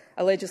lodge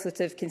a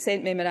legislative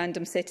consent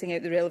memorandum setting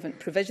out the relevant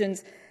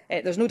provisions.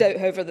 There's no doubt,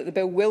 however, that the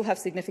bill will have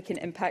significant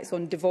impacts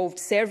on devolved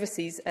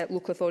services at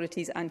local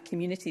authorities and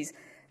communities.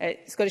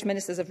 Scottish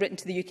ministers have written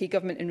to the UK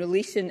Government in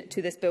relation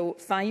to this bill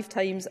 5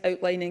 times,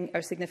 outlining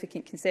our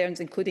significant concerns,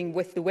 including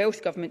with the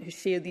Welsh Government, who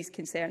share these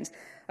concerns.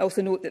 I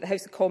also note that the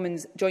House of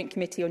Commons Joint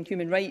Committee on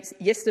Human Rights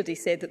yesterday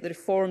said that the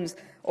reforms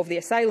of the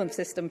asylum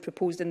system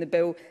proposed in the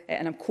bill,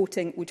 and I'm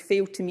quoting, would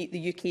fail to meet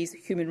the UK's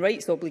human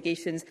rights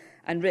obligations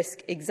and risk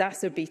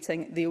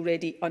exacerbating the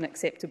already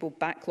unacceptable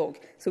backlog.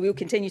 So we will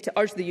continue to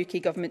urge the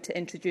UK Government to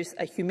introduce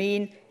a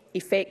humane,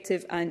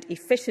 effective and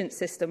efficient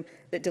system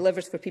that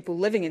delivers for people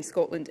living in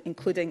Scotland,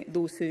 including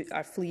those who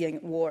are fleeing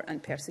war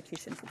and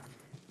persecution.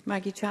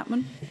 Maggie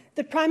Chapman.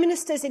 The Prime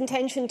Minister's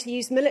intention to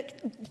use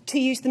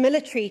the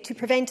military to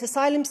prevent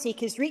asylum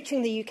seekers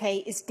reaching the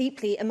UK is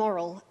deeply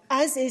immoral,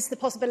 as is the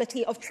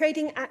possibility of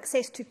trading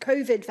access to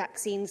COVID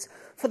vaccines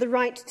for the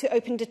right to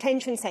open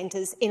detention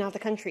centres in other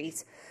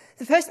countries.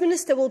 The First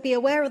Minister will be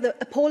aware of the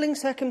appalling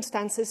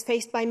circumstances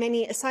faced by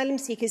many asylum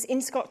seekers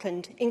in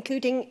Scotland,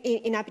 including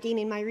in Aberdeen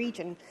in my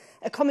region,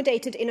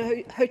 accommodated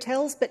in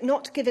hotels but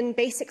not given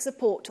basic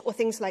support or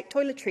things like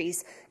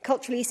toiletries,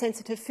 culturally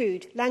sensitive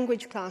food,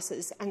 language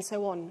classes and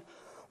so on.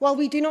 While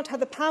we do not have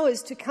the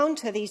powers to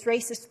counter these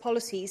racist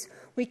policies,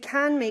 we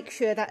can make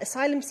sure that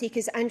asylum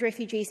seekers and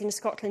refugees in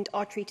Scotland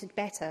are treated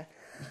better.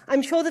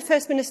 I'm sure the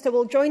First Minister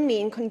will join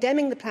me in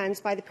condemning the plans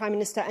by the Prime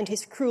Minister and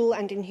his cruel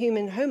and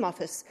inhuman Home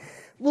Office.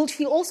 Will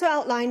she also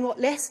outline what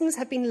lessons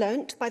have been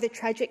learnt by the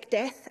tragic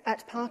death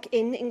at Park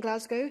Inn in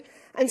Glasgow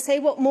and say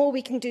what more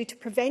we can do to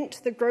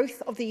prevent the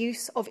growth of the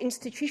use of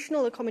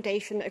institutional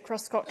accommodation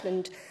across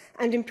Scotland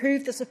and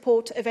improve the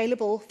support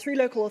available through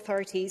local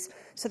authorities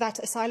so that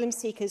asylum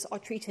seekers are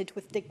treated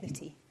with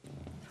dignity?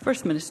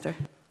 First Minister.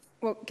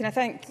 Well, can I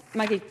thank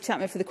Maggie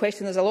Chapman for the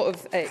question? There's a lot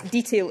of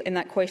detail in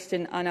that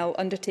question, and I'll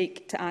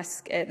undertake to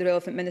ask the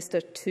relevant Minister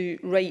to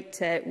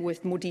write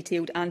with more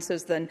detailed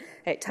answers than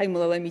time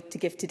will allow me to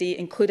give today,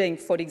 including,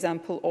 for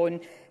example, on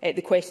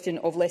the question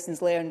of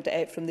lessons learned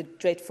from the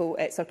dreadful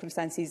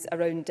circumstances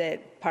around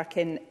Park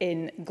Inn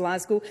in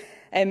Glasgow.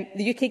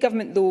 The UK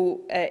Government, though,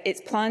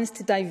 its plans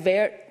to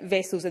divert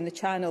vessels in the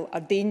Channel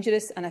are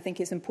dangerous, and I think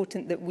it's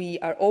important that we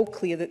are all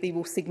clear that they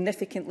will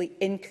significantly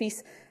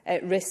increase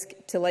risk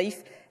to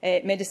life.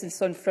 Medicines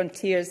Sans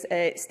Frontiers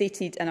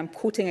stated, and I'm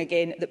quoting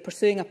again, that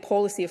pursuing a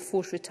policy of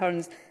forced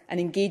returns and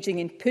engaging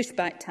in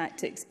pushback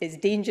tactics is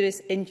dangerous,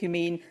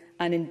 inhumane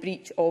and in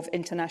breach of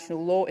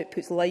international law. It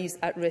puts lives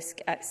at risk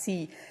at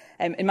sea.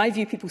 In my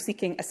view, people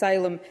seeking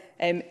asylum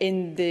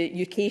in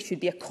the UK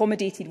should be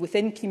accommodated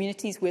within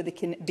communities where they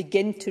can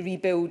begin to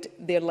rebuild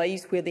their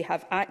lives, where they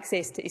have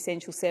access to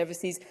essential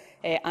services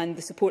and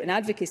the support and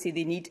advocacy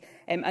they need,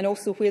 and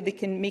also where they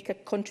can make a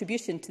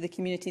contribution to the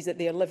communities that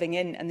they are living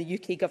in, and the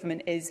UK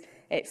Government is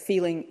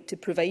failing to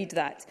provide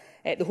that.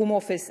 The Home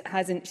Office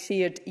hasn't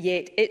shared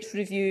yet its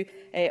review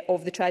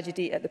of the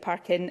tragedy at the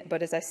Park Inn,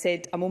 but as I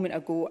said a moment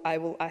ago, I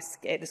will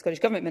ask the Scottish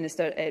Government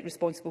Minister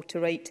responsible to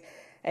write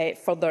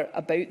further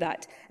about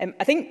that.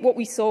 I think what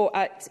we saw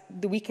at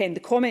the weekend,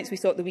 the comments we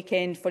saw at the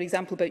weekend, for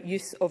example, about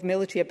use of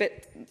military, a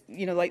bit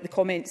like the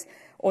comments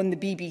on the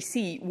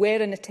BBC, were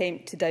an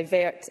attempt to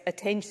divert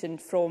attention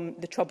from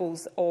the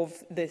troubles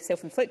of the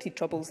self-inflicted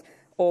troubles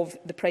of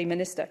the Prime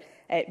Minister.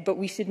 But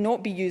we should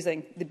not be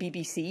using the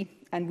BBC,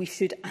 and we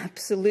should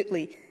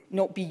absolutely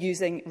not be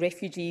using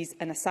refugees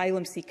and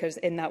asylum seekers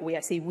in that way.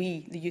 I say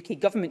we, the UK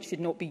Government, should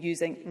not be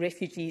using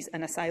refugees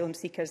and asylum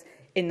seekers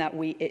in that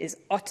way. It is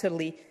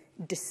utterly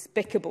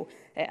despicable,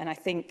 and I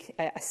think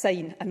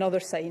another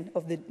sign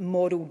of the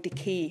moral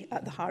decay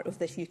at the heart of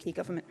this UK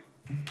Government.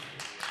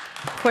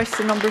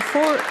 Question number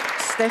 4,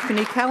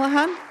 Stephanie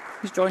Callaghan,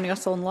 who's joining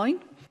us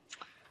online.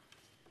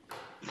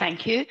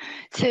 Thank you.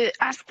 To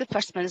ask the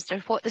First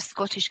Minister what the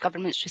Scottish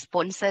Government's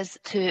response is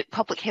to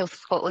Public Health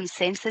Scotland's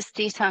census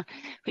data,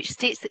 which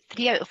states that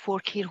 3 out of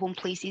 4 care home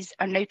places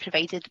are now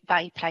provided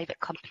by private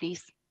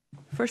companies.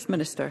 First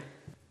Minister.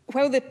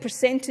 While the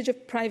percentage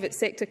of private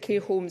sector care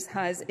homes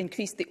has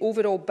increased, the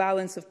overall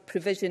balance of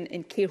provision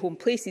in care home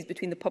places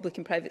between the public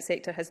and private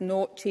sector has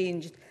not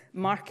changed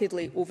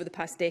markedly over the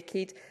past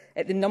decade.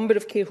 The number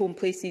of care home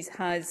places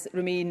has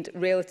remained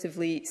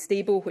relatively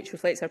stable, which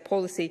reflects our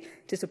policy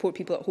to support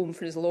people at home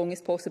for as long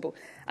as possible.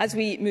 As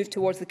we move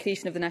towards the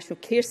creation of the National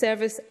Care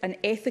Service, an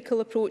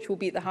ethical approach will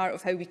be at the heart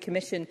of how we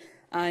commission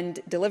and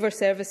deliver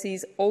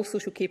services. All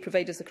social care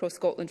providers across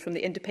Scotland, from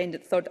the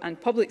independent, third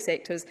and public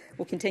sectors,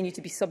 will continue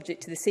to be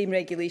subject to the same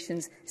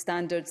regulations,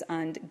 standards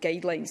and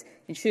guidelines.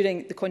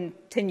 Ensuring the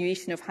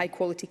continuation of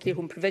high-quality care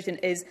home provision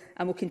is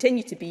and will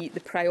continue to be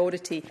the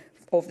priority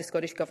of the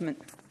Scottish Government.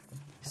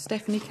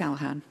 Stephanie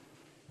Callaghan.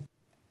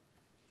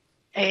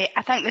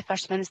 I thank the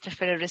First Minister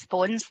for a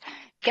response.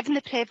 Given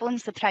the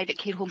prevalence of private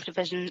care home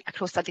provision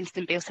across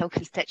Uddingston, Bales Hill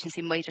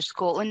constituency and wider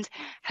Scotland,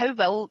 how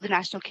will the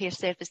National Care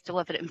Service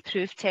deliver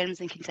improved terms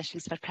and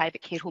conditions for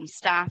private care home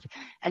staff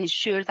and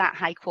ensure that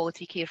high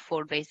quality care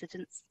for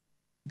residents?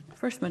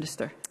 First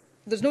Minister.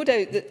 There's no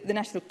doubt that the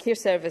National Care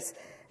Service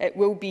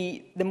will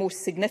be the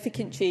most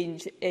significant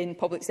change in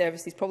public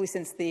services, probably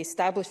since the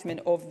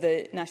establishment of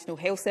the National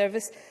Health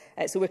Service.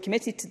 So we're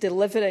committed to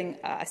delivering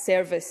a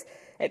service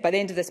by the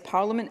end of this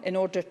Parliament in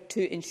order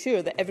to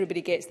ensure that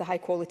everybody gets the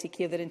high-quality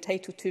care they're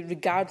entitled to,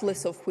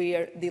 regardless of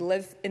where they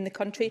live in the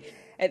country.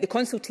 The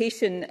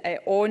consultation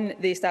on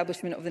the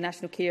establishment of the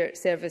National Care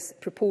Service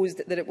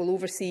proposed that it will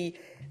oversee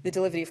the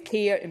delivery of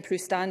care,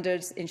 improve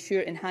standards,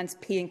 ensure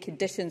enhanced pay and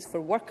conditions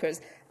for workers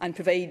and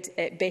provide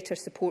better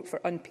support for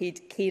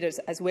unpaid carers,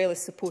 as well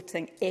as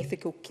supporting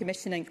ethical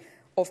commissioning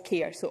of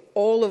care. So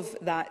all of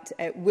that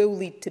will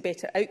lead to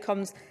better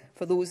outcomes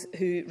for those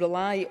who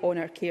rely on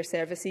our care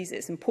services.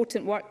 It's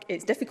important work,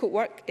 it's difficult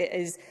work, it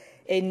is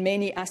in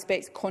many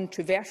aspects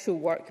controversial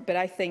work, but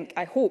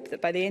I hope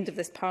that by the end of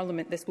this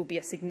Parliament this will be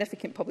a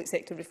significant public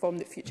sector reform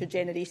that future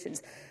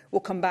generations will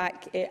come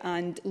back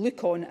and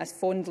look on as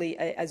fondly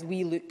as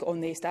we look on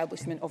the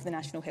establishment of the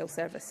National Health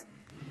Service.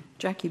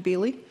 Jackie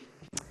Bailey.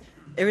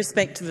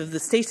 Irrespective of the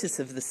status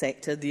of the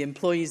sector, the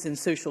employees in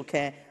social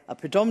care are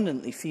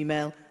predominantly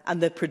female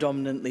and they're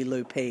predominantly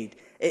low paid.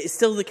 It is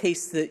still the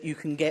case that you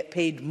can get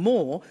paid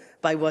more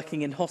by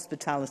working in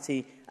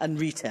hospitality and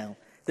retail.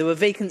 There were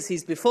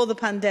vacancies before the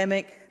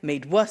pandemic,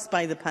 made worse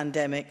by the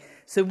pandemic.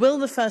 So will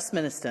the First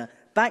Minister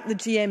back the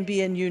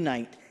GMB and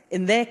Unite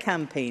in their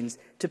campaigns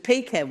to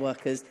pay care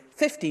workers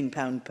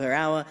 £15 per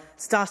hour,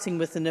 starting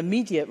with an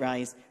immediate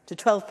rise to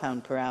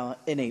 £12 per hour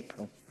in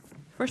April?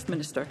 First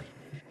Minister.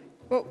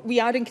 Well, we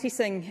are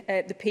increasing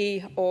the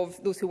pay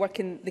of those who work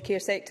in the care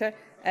sector.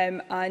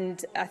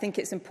 And I think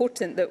it's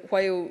important that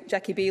while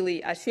Jackie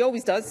Baillie, as she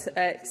always does,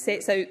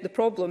 sets out the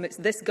problem, it's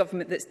this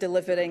government that's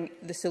delivering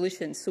the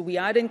solutions. So we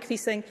are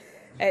increasing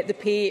the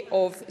pay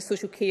of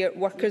social care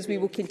workers. We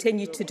will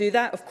continue to do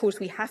that. Of course,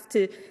 we have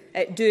to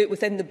do it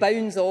within the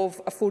bounds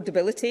of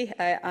affordability,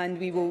 and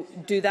we will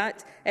do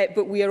that.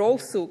 But we are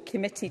also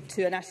committed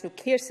to a national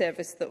care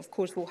service that, of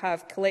course, will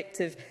have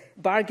collective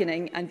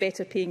bargaining and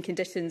better paying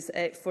conditions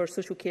for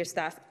social care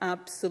staff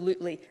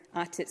absolutely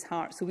at its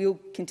heart. So we will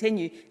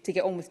continue to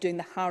get on with doing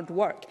the hard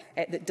work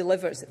that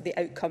delivers the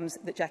outcomes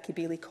that Jackie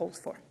Baillie calls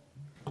for.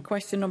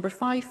 Question number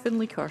 5,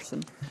 Finlay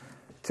Carson.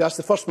 To ask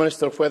the First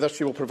Minister whether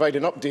she will provide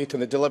an update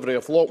on the delivery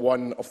of Lot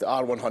 1 of the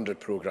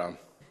R100 programme.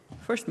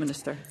 First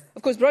Minister.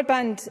 Of course,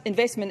 broadband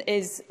investment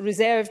is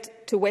reserved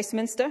to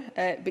Westminster,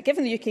 but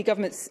given the UK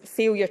Government's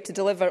failure to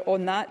deliver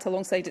on that,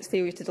 alongside its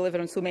failure to deliver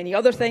on so many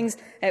other things,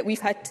 we've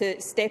had to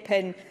step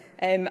in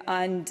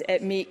and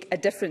make a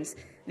difference.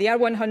 The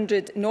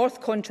R100 North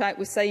contract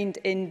was signed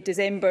in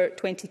December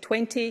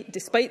 2020.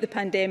 Despite the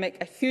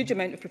pandemic, a huge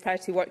amount of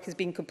preparatory work has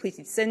been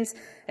completed since.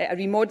 A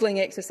remodelling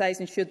exercise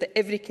ensured that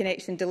every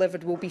connection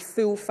delivered will be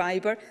full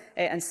fibre,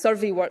 and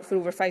survey work for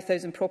over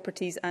 5,000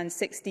 properties and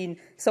 16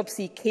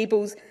 subsea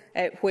cables,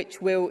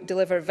 which will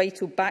deliver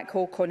vital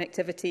backhaul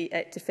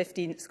connectivity to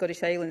 15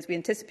 Scottish islands. We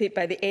anticipate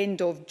by the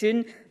end of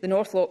June, the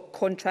Northlock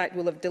contract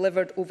will have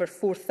delivered over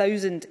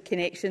 4,000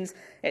 connections.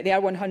 The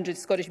R100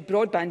 Scottish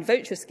Broadband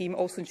Voucher Scheme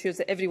also ensures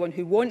that everyone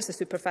who wants a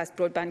superfast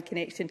broadband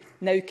connection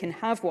now can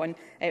have one,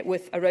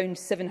 with around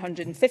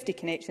 750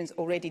 connections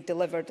already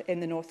delivered in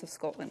the north of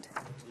Scotland.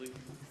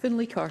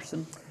 Finlay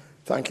Carson.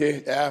 Thank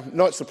you.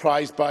 Not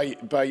surprised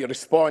by your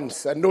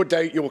response, and no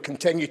doubt you will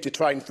continue to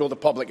try and fool the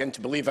public into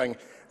believing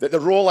that the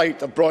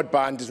rollout of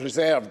broadband is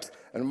reserved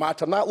and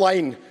matter. And that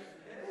line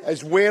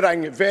is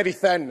wearing very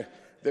thin.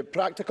 The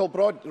practical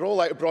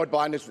rollout of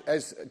broadband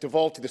is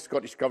devolved to the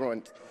Scottish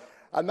Government.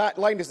 And that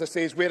line, as I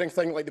say, is wearing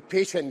things like the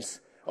patience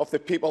of the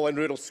people in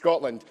rural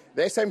Scotland.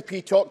 The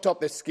SNP talked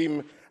up this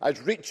scheme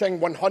as reaching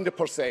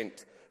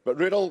 100%, but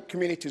rural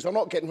communities are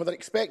not getting what they're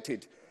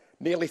expected.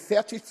 Nearly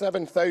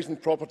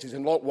 37,000 properties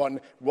in Lot 1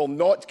 will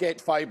not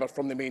get fibre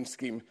from the main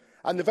scheme.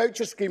 And the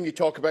voucher scheme you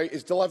talk about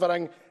is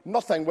delivering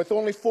nothing, with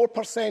only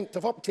 4%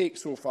 of uptake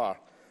so far.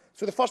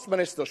 So the First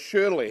Minister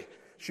surely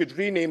should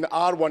rename the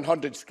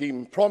R100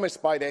 scheme,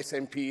 promised by the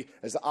SNP,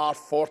 as the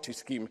R40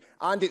 scheme,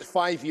 and it's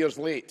 5 years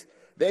late.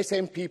 The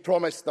SNP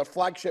promised their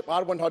flagship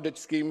R100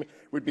 scheme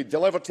would be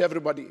delivered to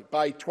everybody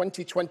by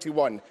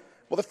 2021.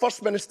 Will the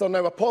First Minister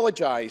now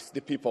apologise to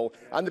the people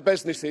and the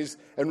businesses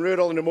in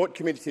rural and remote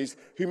communities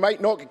who might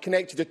not get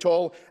connected at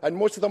all, and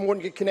most of them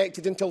won't get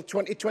connected until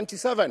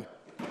 2027?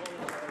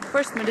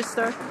 First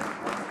Minister.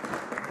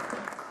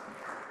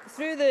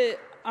 Through the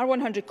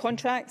R100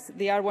 contracts,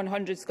 the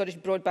R100 Scottish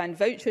Broadband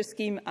Voucher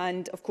Scheme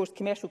and, of course,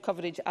 commercial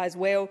coverage as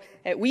well,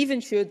 we've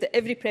ensured that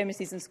every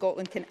premises in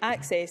Scotland can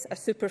access a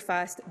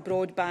superfast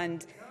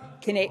broadband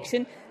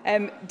connection,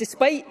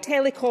 despite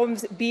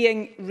telecoms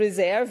being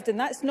reserved. And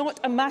that's not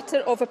a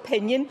matter of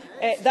opinion,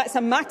 that's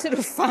a matter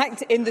of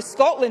fact in the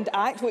Scotland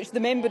Act, which the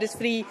member is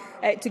free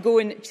to go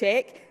and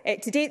check.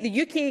 To date,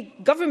 the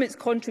UK Government's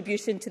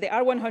contribution to the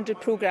R100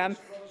 programme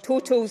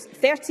totals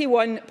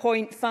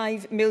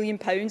 £31.5 million,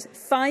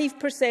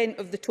 5%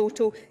 of the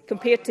total,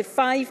 compared to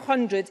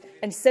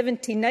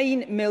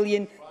 £579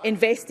 million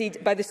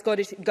invested by the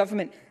Scottish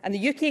Government. And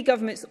the UK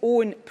Government's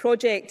own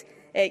project,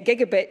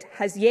 Gigabit,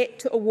 has yet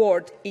to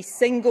award a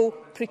single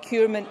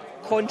procurement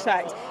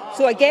contract.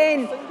 So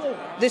again,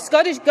 the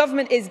Scottish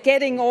Government is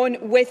getting on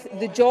with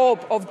the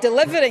job of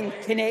delivering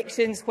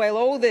connections, while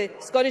all the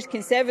Scottish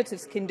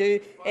Conservatives can do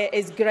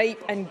is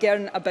gripe and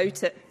girn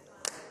about it.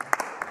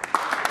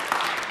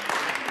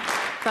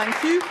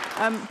 Thank you.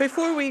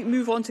 Before we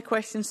move on to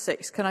question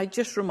 6, can I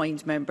just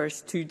remind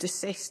members to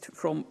desist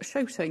from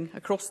shouting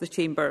across the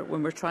chamber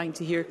when we're trying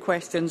to hear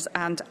questions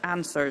and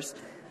answers.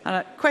 And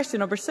at question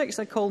number 6,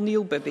 I call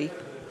Neil Bibby.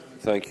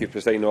 Thank you,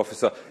 Presiding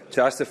Officer.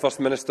 To ask the First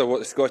Minister what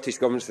the Scottish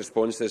Government's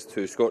response is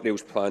to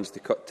ScotRail's plans to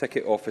cut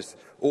ticket office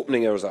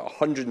opening hours at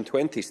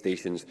 120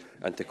 stations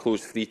and to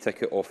close free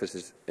ticket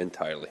offices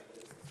entirely.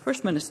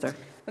 First Minister.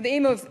 Well, the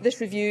aim of this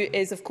review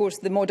is, of course,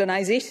 the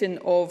modernisation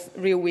of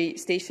railway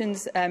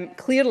stations.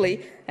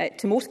 Clearly,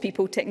 to most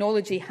people,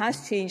 technology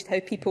has changed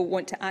how people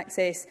want to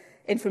access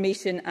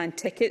information and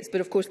tickets, but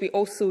of course we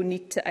also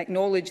need to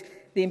acknowledge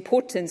the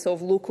importance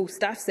of local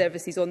staff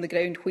services on the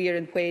ground where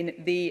and when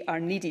they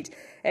are needed.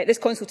 This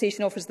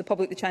consultation offers the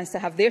public the chance to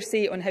have their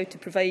say on how to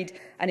provide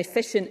an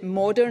efficient,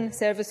 modern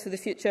service for the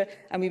future,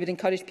 and we would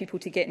encourage people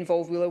to get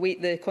involved. We will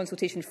await the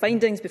consultation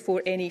findings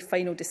before any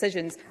final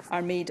decisions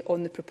are made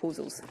on the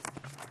proposals.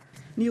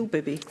 Neil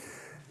Bibby.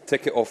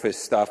 Ticket office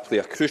staff play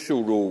a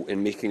crucial role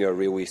in making our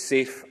railways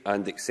safe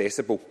and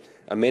accessible,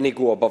 and many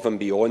go above and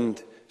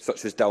beyond,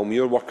 such as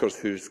Dalmuir workers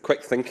whose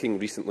quick thinking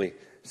recently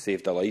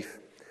saved a life.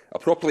 A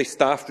properly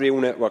staffed rail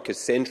network is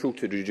central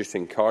to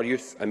reducing car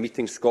use and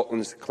meeting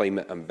Scotland's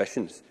climate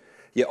ambitions.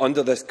 Yet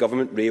under this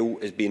government, rail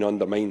is being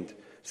undermined.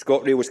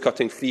 ScotRail is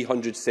cutting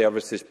 300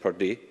 services per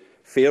day,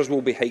 Fares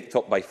will be hiked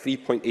up by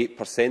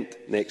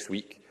 3.8% next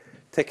week.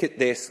 Ticket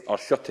desks are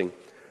shutting,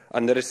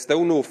 and there is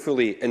still no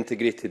fully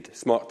integrated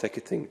smart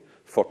ticketing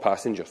for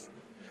passengers.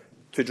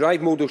 To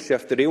drive modal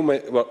shift, the rail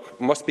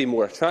network must be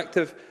more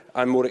attractive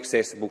and more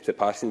accessible to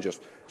passengers.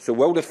 So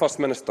will the First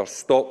Minister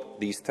stop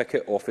these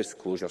ticket office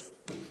closures?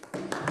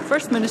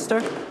 First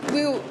Minister.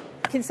 We'll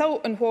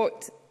consult on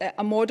what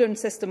a modern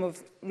system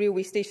of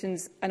railway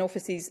stations and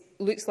offices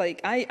looks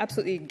like. I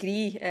absolutely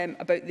agree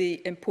about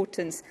the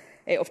importance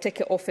of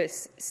ticket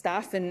office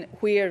staff, and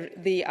where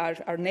they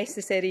are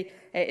necessary,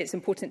 it's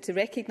important to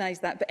recognise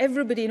that. But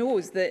everybody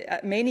knows that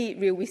at many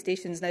railway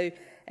stations now,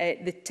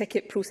 the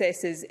ticket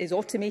process is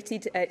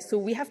automated, so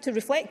we have to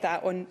reflect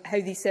that on how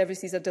these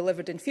services are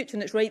delivered in future,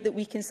 and it's right that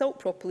we consult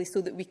properly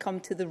so that we come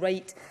to the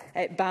right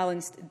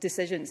balanced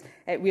decisions.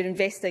 We're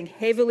investing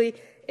heavily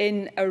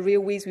in our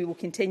railways. We will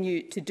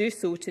continue to do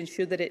so to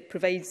ensure that it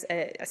provides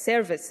a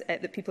service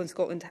that people in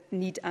Scotland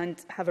need and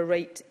have a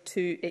right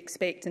to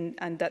expect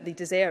and that they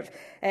deserve.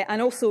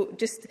 And also,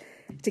 just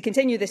to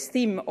continue this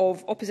theme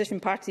of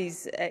opposition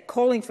parties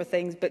calling for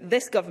things, but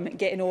this government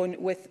getting on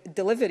with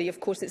delivery.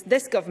 Of course, it's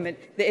this government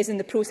that is in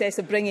the process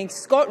of bringing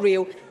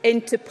ScotRail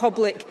into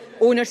public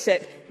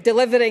ownership,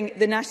 delivering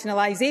the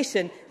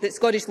nationalisation that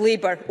Scottish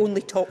Labour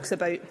only talks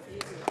about.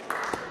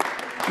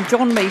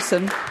 John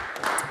Mason.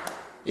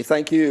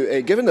 Thank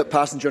you. Given that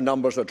passenger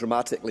numbers are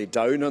dramatically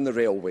down on the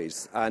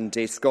railways and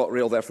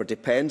ScotRail therefore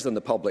depends on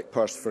the public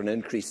purse for an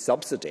increased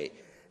subsidy,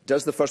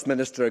 does the First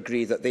Minister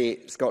agree that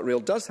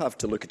ScotRail does have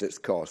to look at its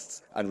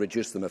costs and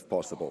reduce them if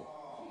possible?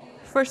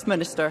 First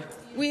Minister.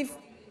 We've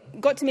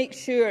got to make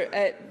sure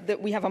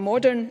that we have a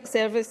modern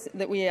service,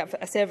 that we have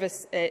a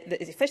service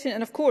that is efficient,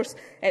 and of course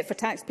for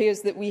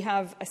taxpayers that we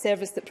have a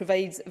service that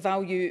provides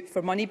value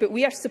for money. But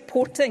we are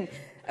supporting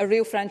our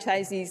rail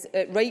franchises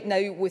right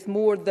now with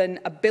more than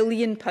 £1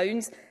 billion,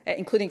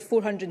 including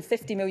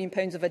 £450 million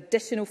of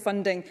additional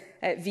funding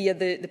via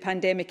the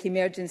pandemic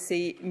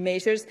emergency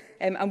measures.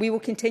 And we will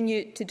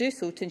continue to do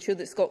so to ensure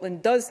that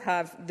Scotland does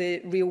have the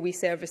railway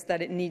service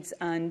that it needs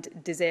and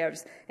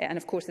deserves. And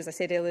of course, as I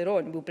said earlier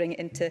on, we'll bring it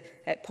into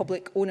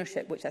public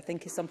ownership, which I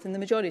think is something the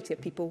majority of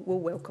people will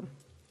welcome.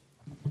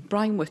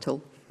 Brian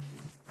Whittle.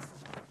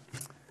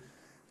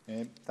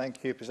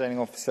 Thank you, Presiding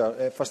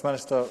Officer. First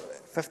Minister,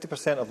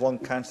 50% of lung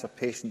cancer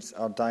patients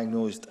are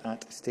diagnosed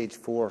at stage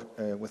 4,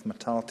 with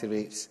mortality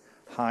rates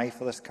high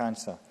for this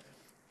cancer.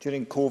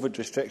 During COVID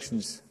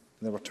restrictions,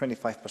 there were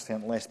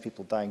 25% less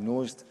people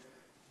diagnosed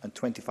and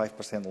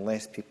 25%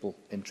 less people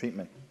in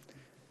treatment.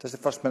 Does the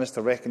First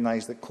Minister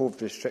recognise that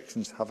COVID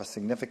restrictions have a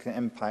significant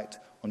impact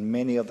on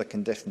many other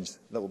conditions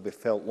that will be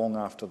felt long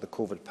after the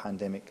COVID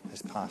pandemic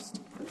has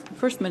passed?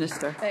 First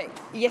Minister.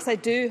 Yes, I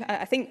do.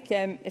 I think,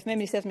 if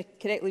memory serves me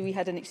correctly, we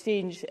had an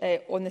exchange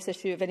on this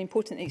issue, a very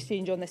important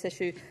exchange on this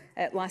issue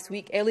last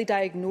week. Early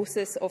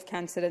diagnosis of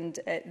cancer and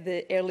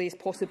the earliest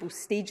possible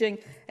staging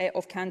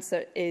of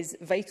cancer is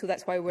vital.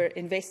 That's why we're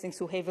investing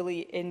so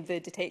heavily in the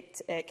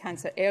Detect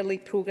Cancer Early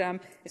programme.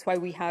 It's why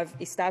we have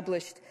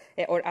established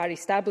or are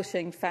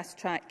establishing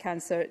fast-track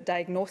cancer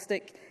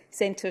diagnostic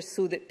centres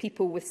so that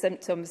people with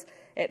symptoms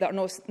that are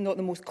not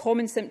the most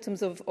common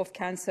symptoms of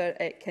cancer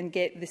can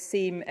get the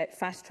same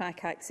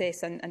fast-track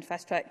access and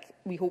fast-track,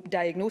 we hope,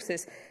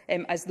 diagnosis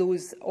as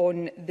those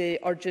on the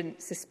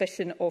urgent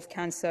suspicion of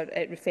cancer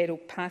referral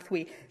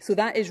pathway. So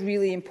that is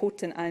really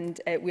important, and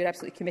we're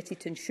absolutely committed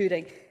to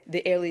ensuring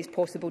the earliest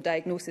possible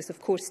diagnosis.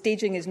 Of course,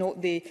 staging is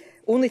not the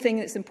only thing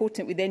that's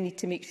important. We then need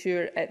to make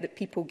sure that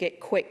people get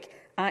quick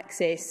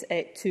access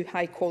to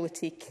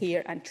high-quality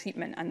care and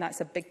treatment, and that's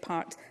a big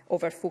part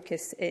of our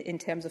focus in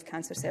terms of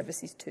cancer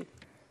services too.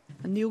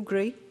 And Neil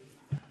Gray.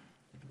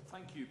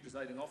 Thank you,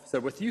 Presiding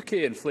Officer. With UK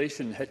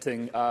inflation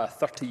hitting a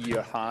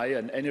 30-year high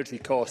and energy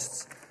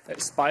costs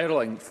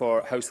spiralling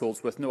for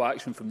households with no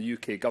action from the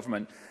UK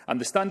Government,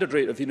 and the standard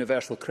rate of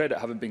universal credit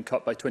having been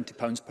cut by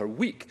 £20 per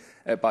week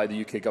by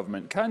the UK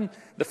Government, can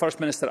the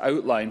First Minister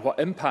outline what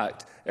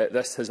impact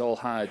this has all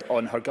had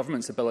on her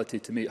Government's ability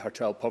to meet her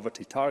child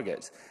poverty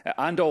targets,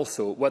 and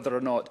also whether or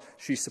not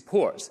she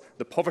supports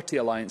the Poverty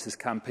Alliance's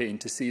campaign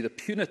to see the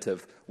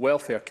punitive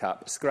welfare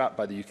cap scrapped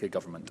by the UK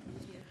Government?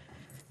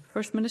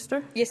 First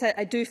Minister. Yes,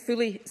 I do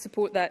fully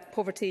support that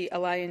Poverty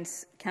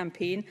Alliance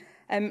campaign.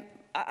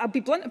 I'll be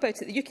blunt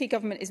about it. The UK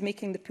Government is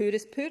making the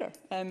poorest poorer,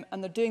 and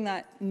they're doing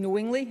that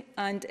knowingly,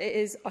 and it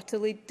is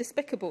utterly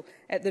despicable.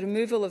 The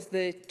removal of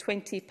the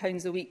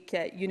 £20 a week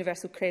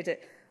universal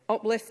credit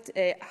uplift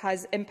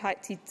has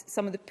impacted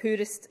some of the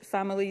poorest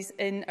families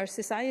in our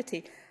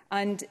society.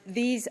 And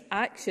these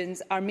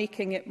actions are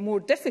making it more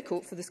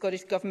difficult for the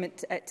Scottish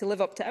Government to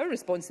live up to our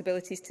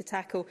responsibilities to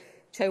tackle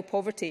child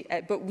poverty.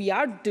 But we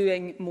are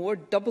doing more,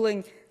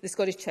 doubling the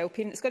Scottish Child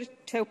Payment. The Scottish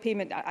Child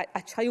Payment,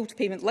 a child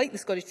payment like the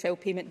Scottish Child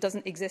Payment,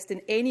 doesn't exist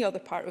in any other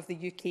part of the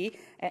UK.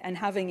 And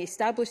having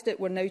established it,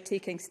 we're now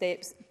taking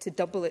steps to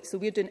double it. So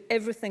we're doing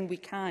everything we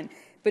can.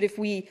 But if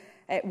we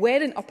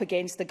weren't up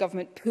against the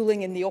government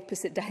pulling in the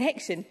opposite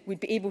direction, we'd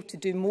be able to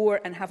do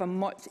more and have a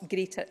much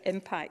greater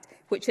impact,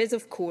 which is,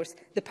 of course,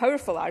 the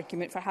powerful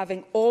argument for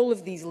having all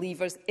of these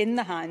levers in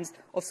the hands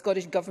of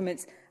Scottish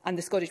governments and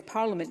the Scottish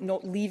Parliament,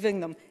 not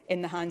leaving them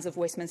in the hands of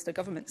Westminster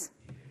governments.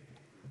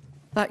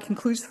 That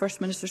concludes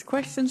First Minister's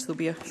questions. There will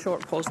be a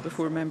short pause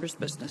before members'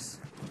 business.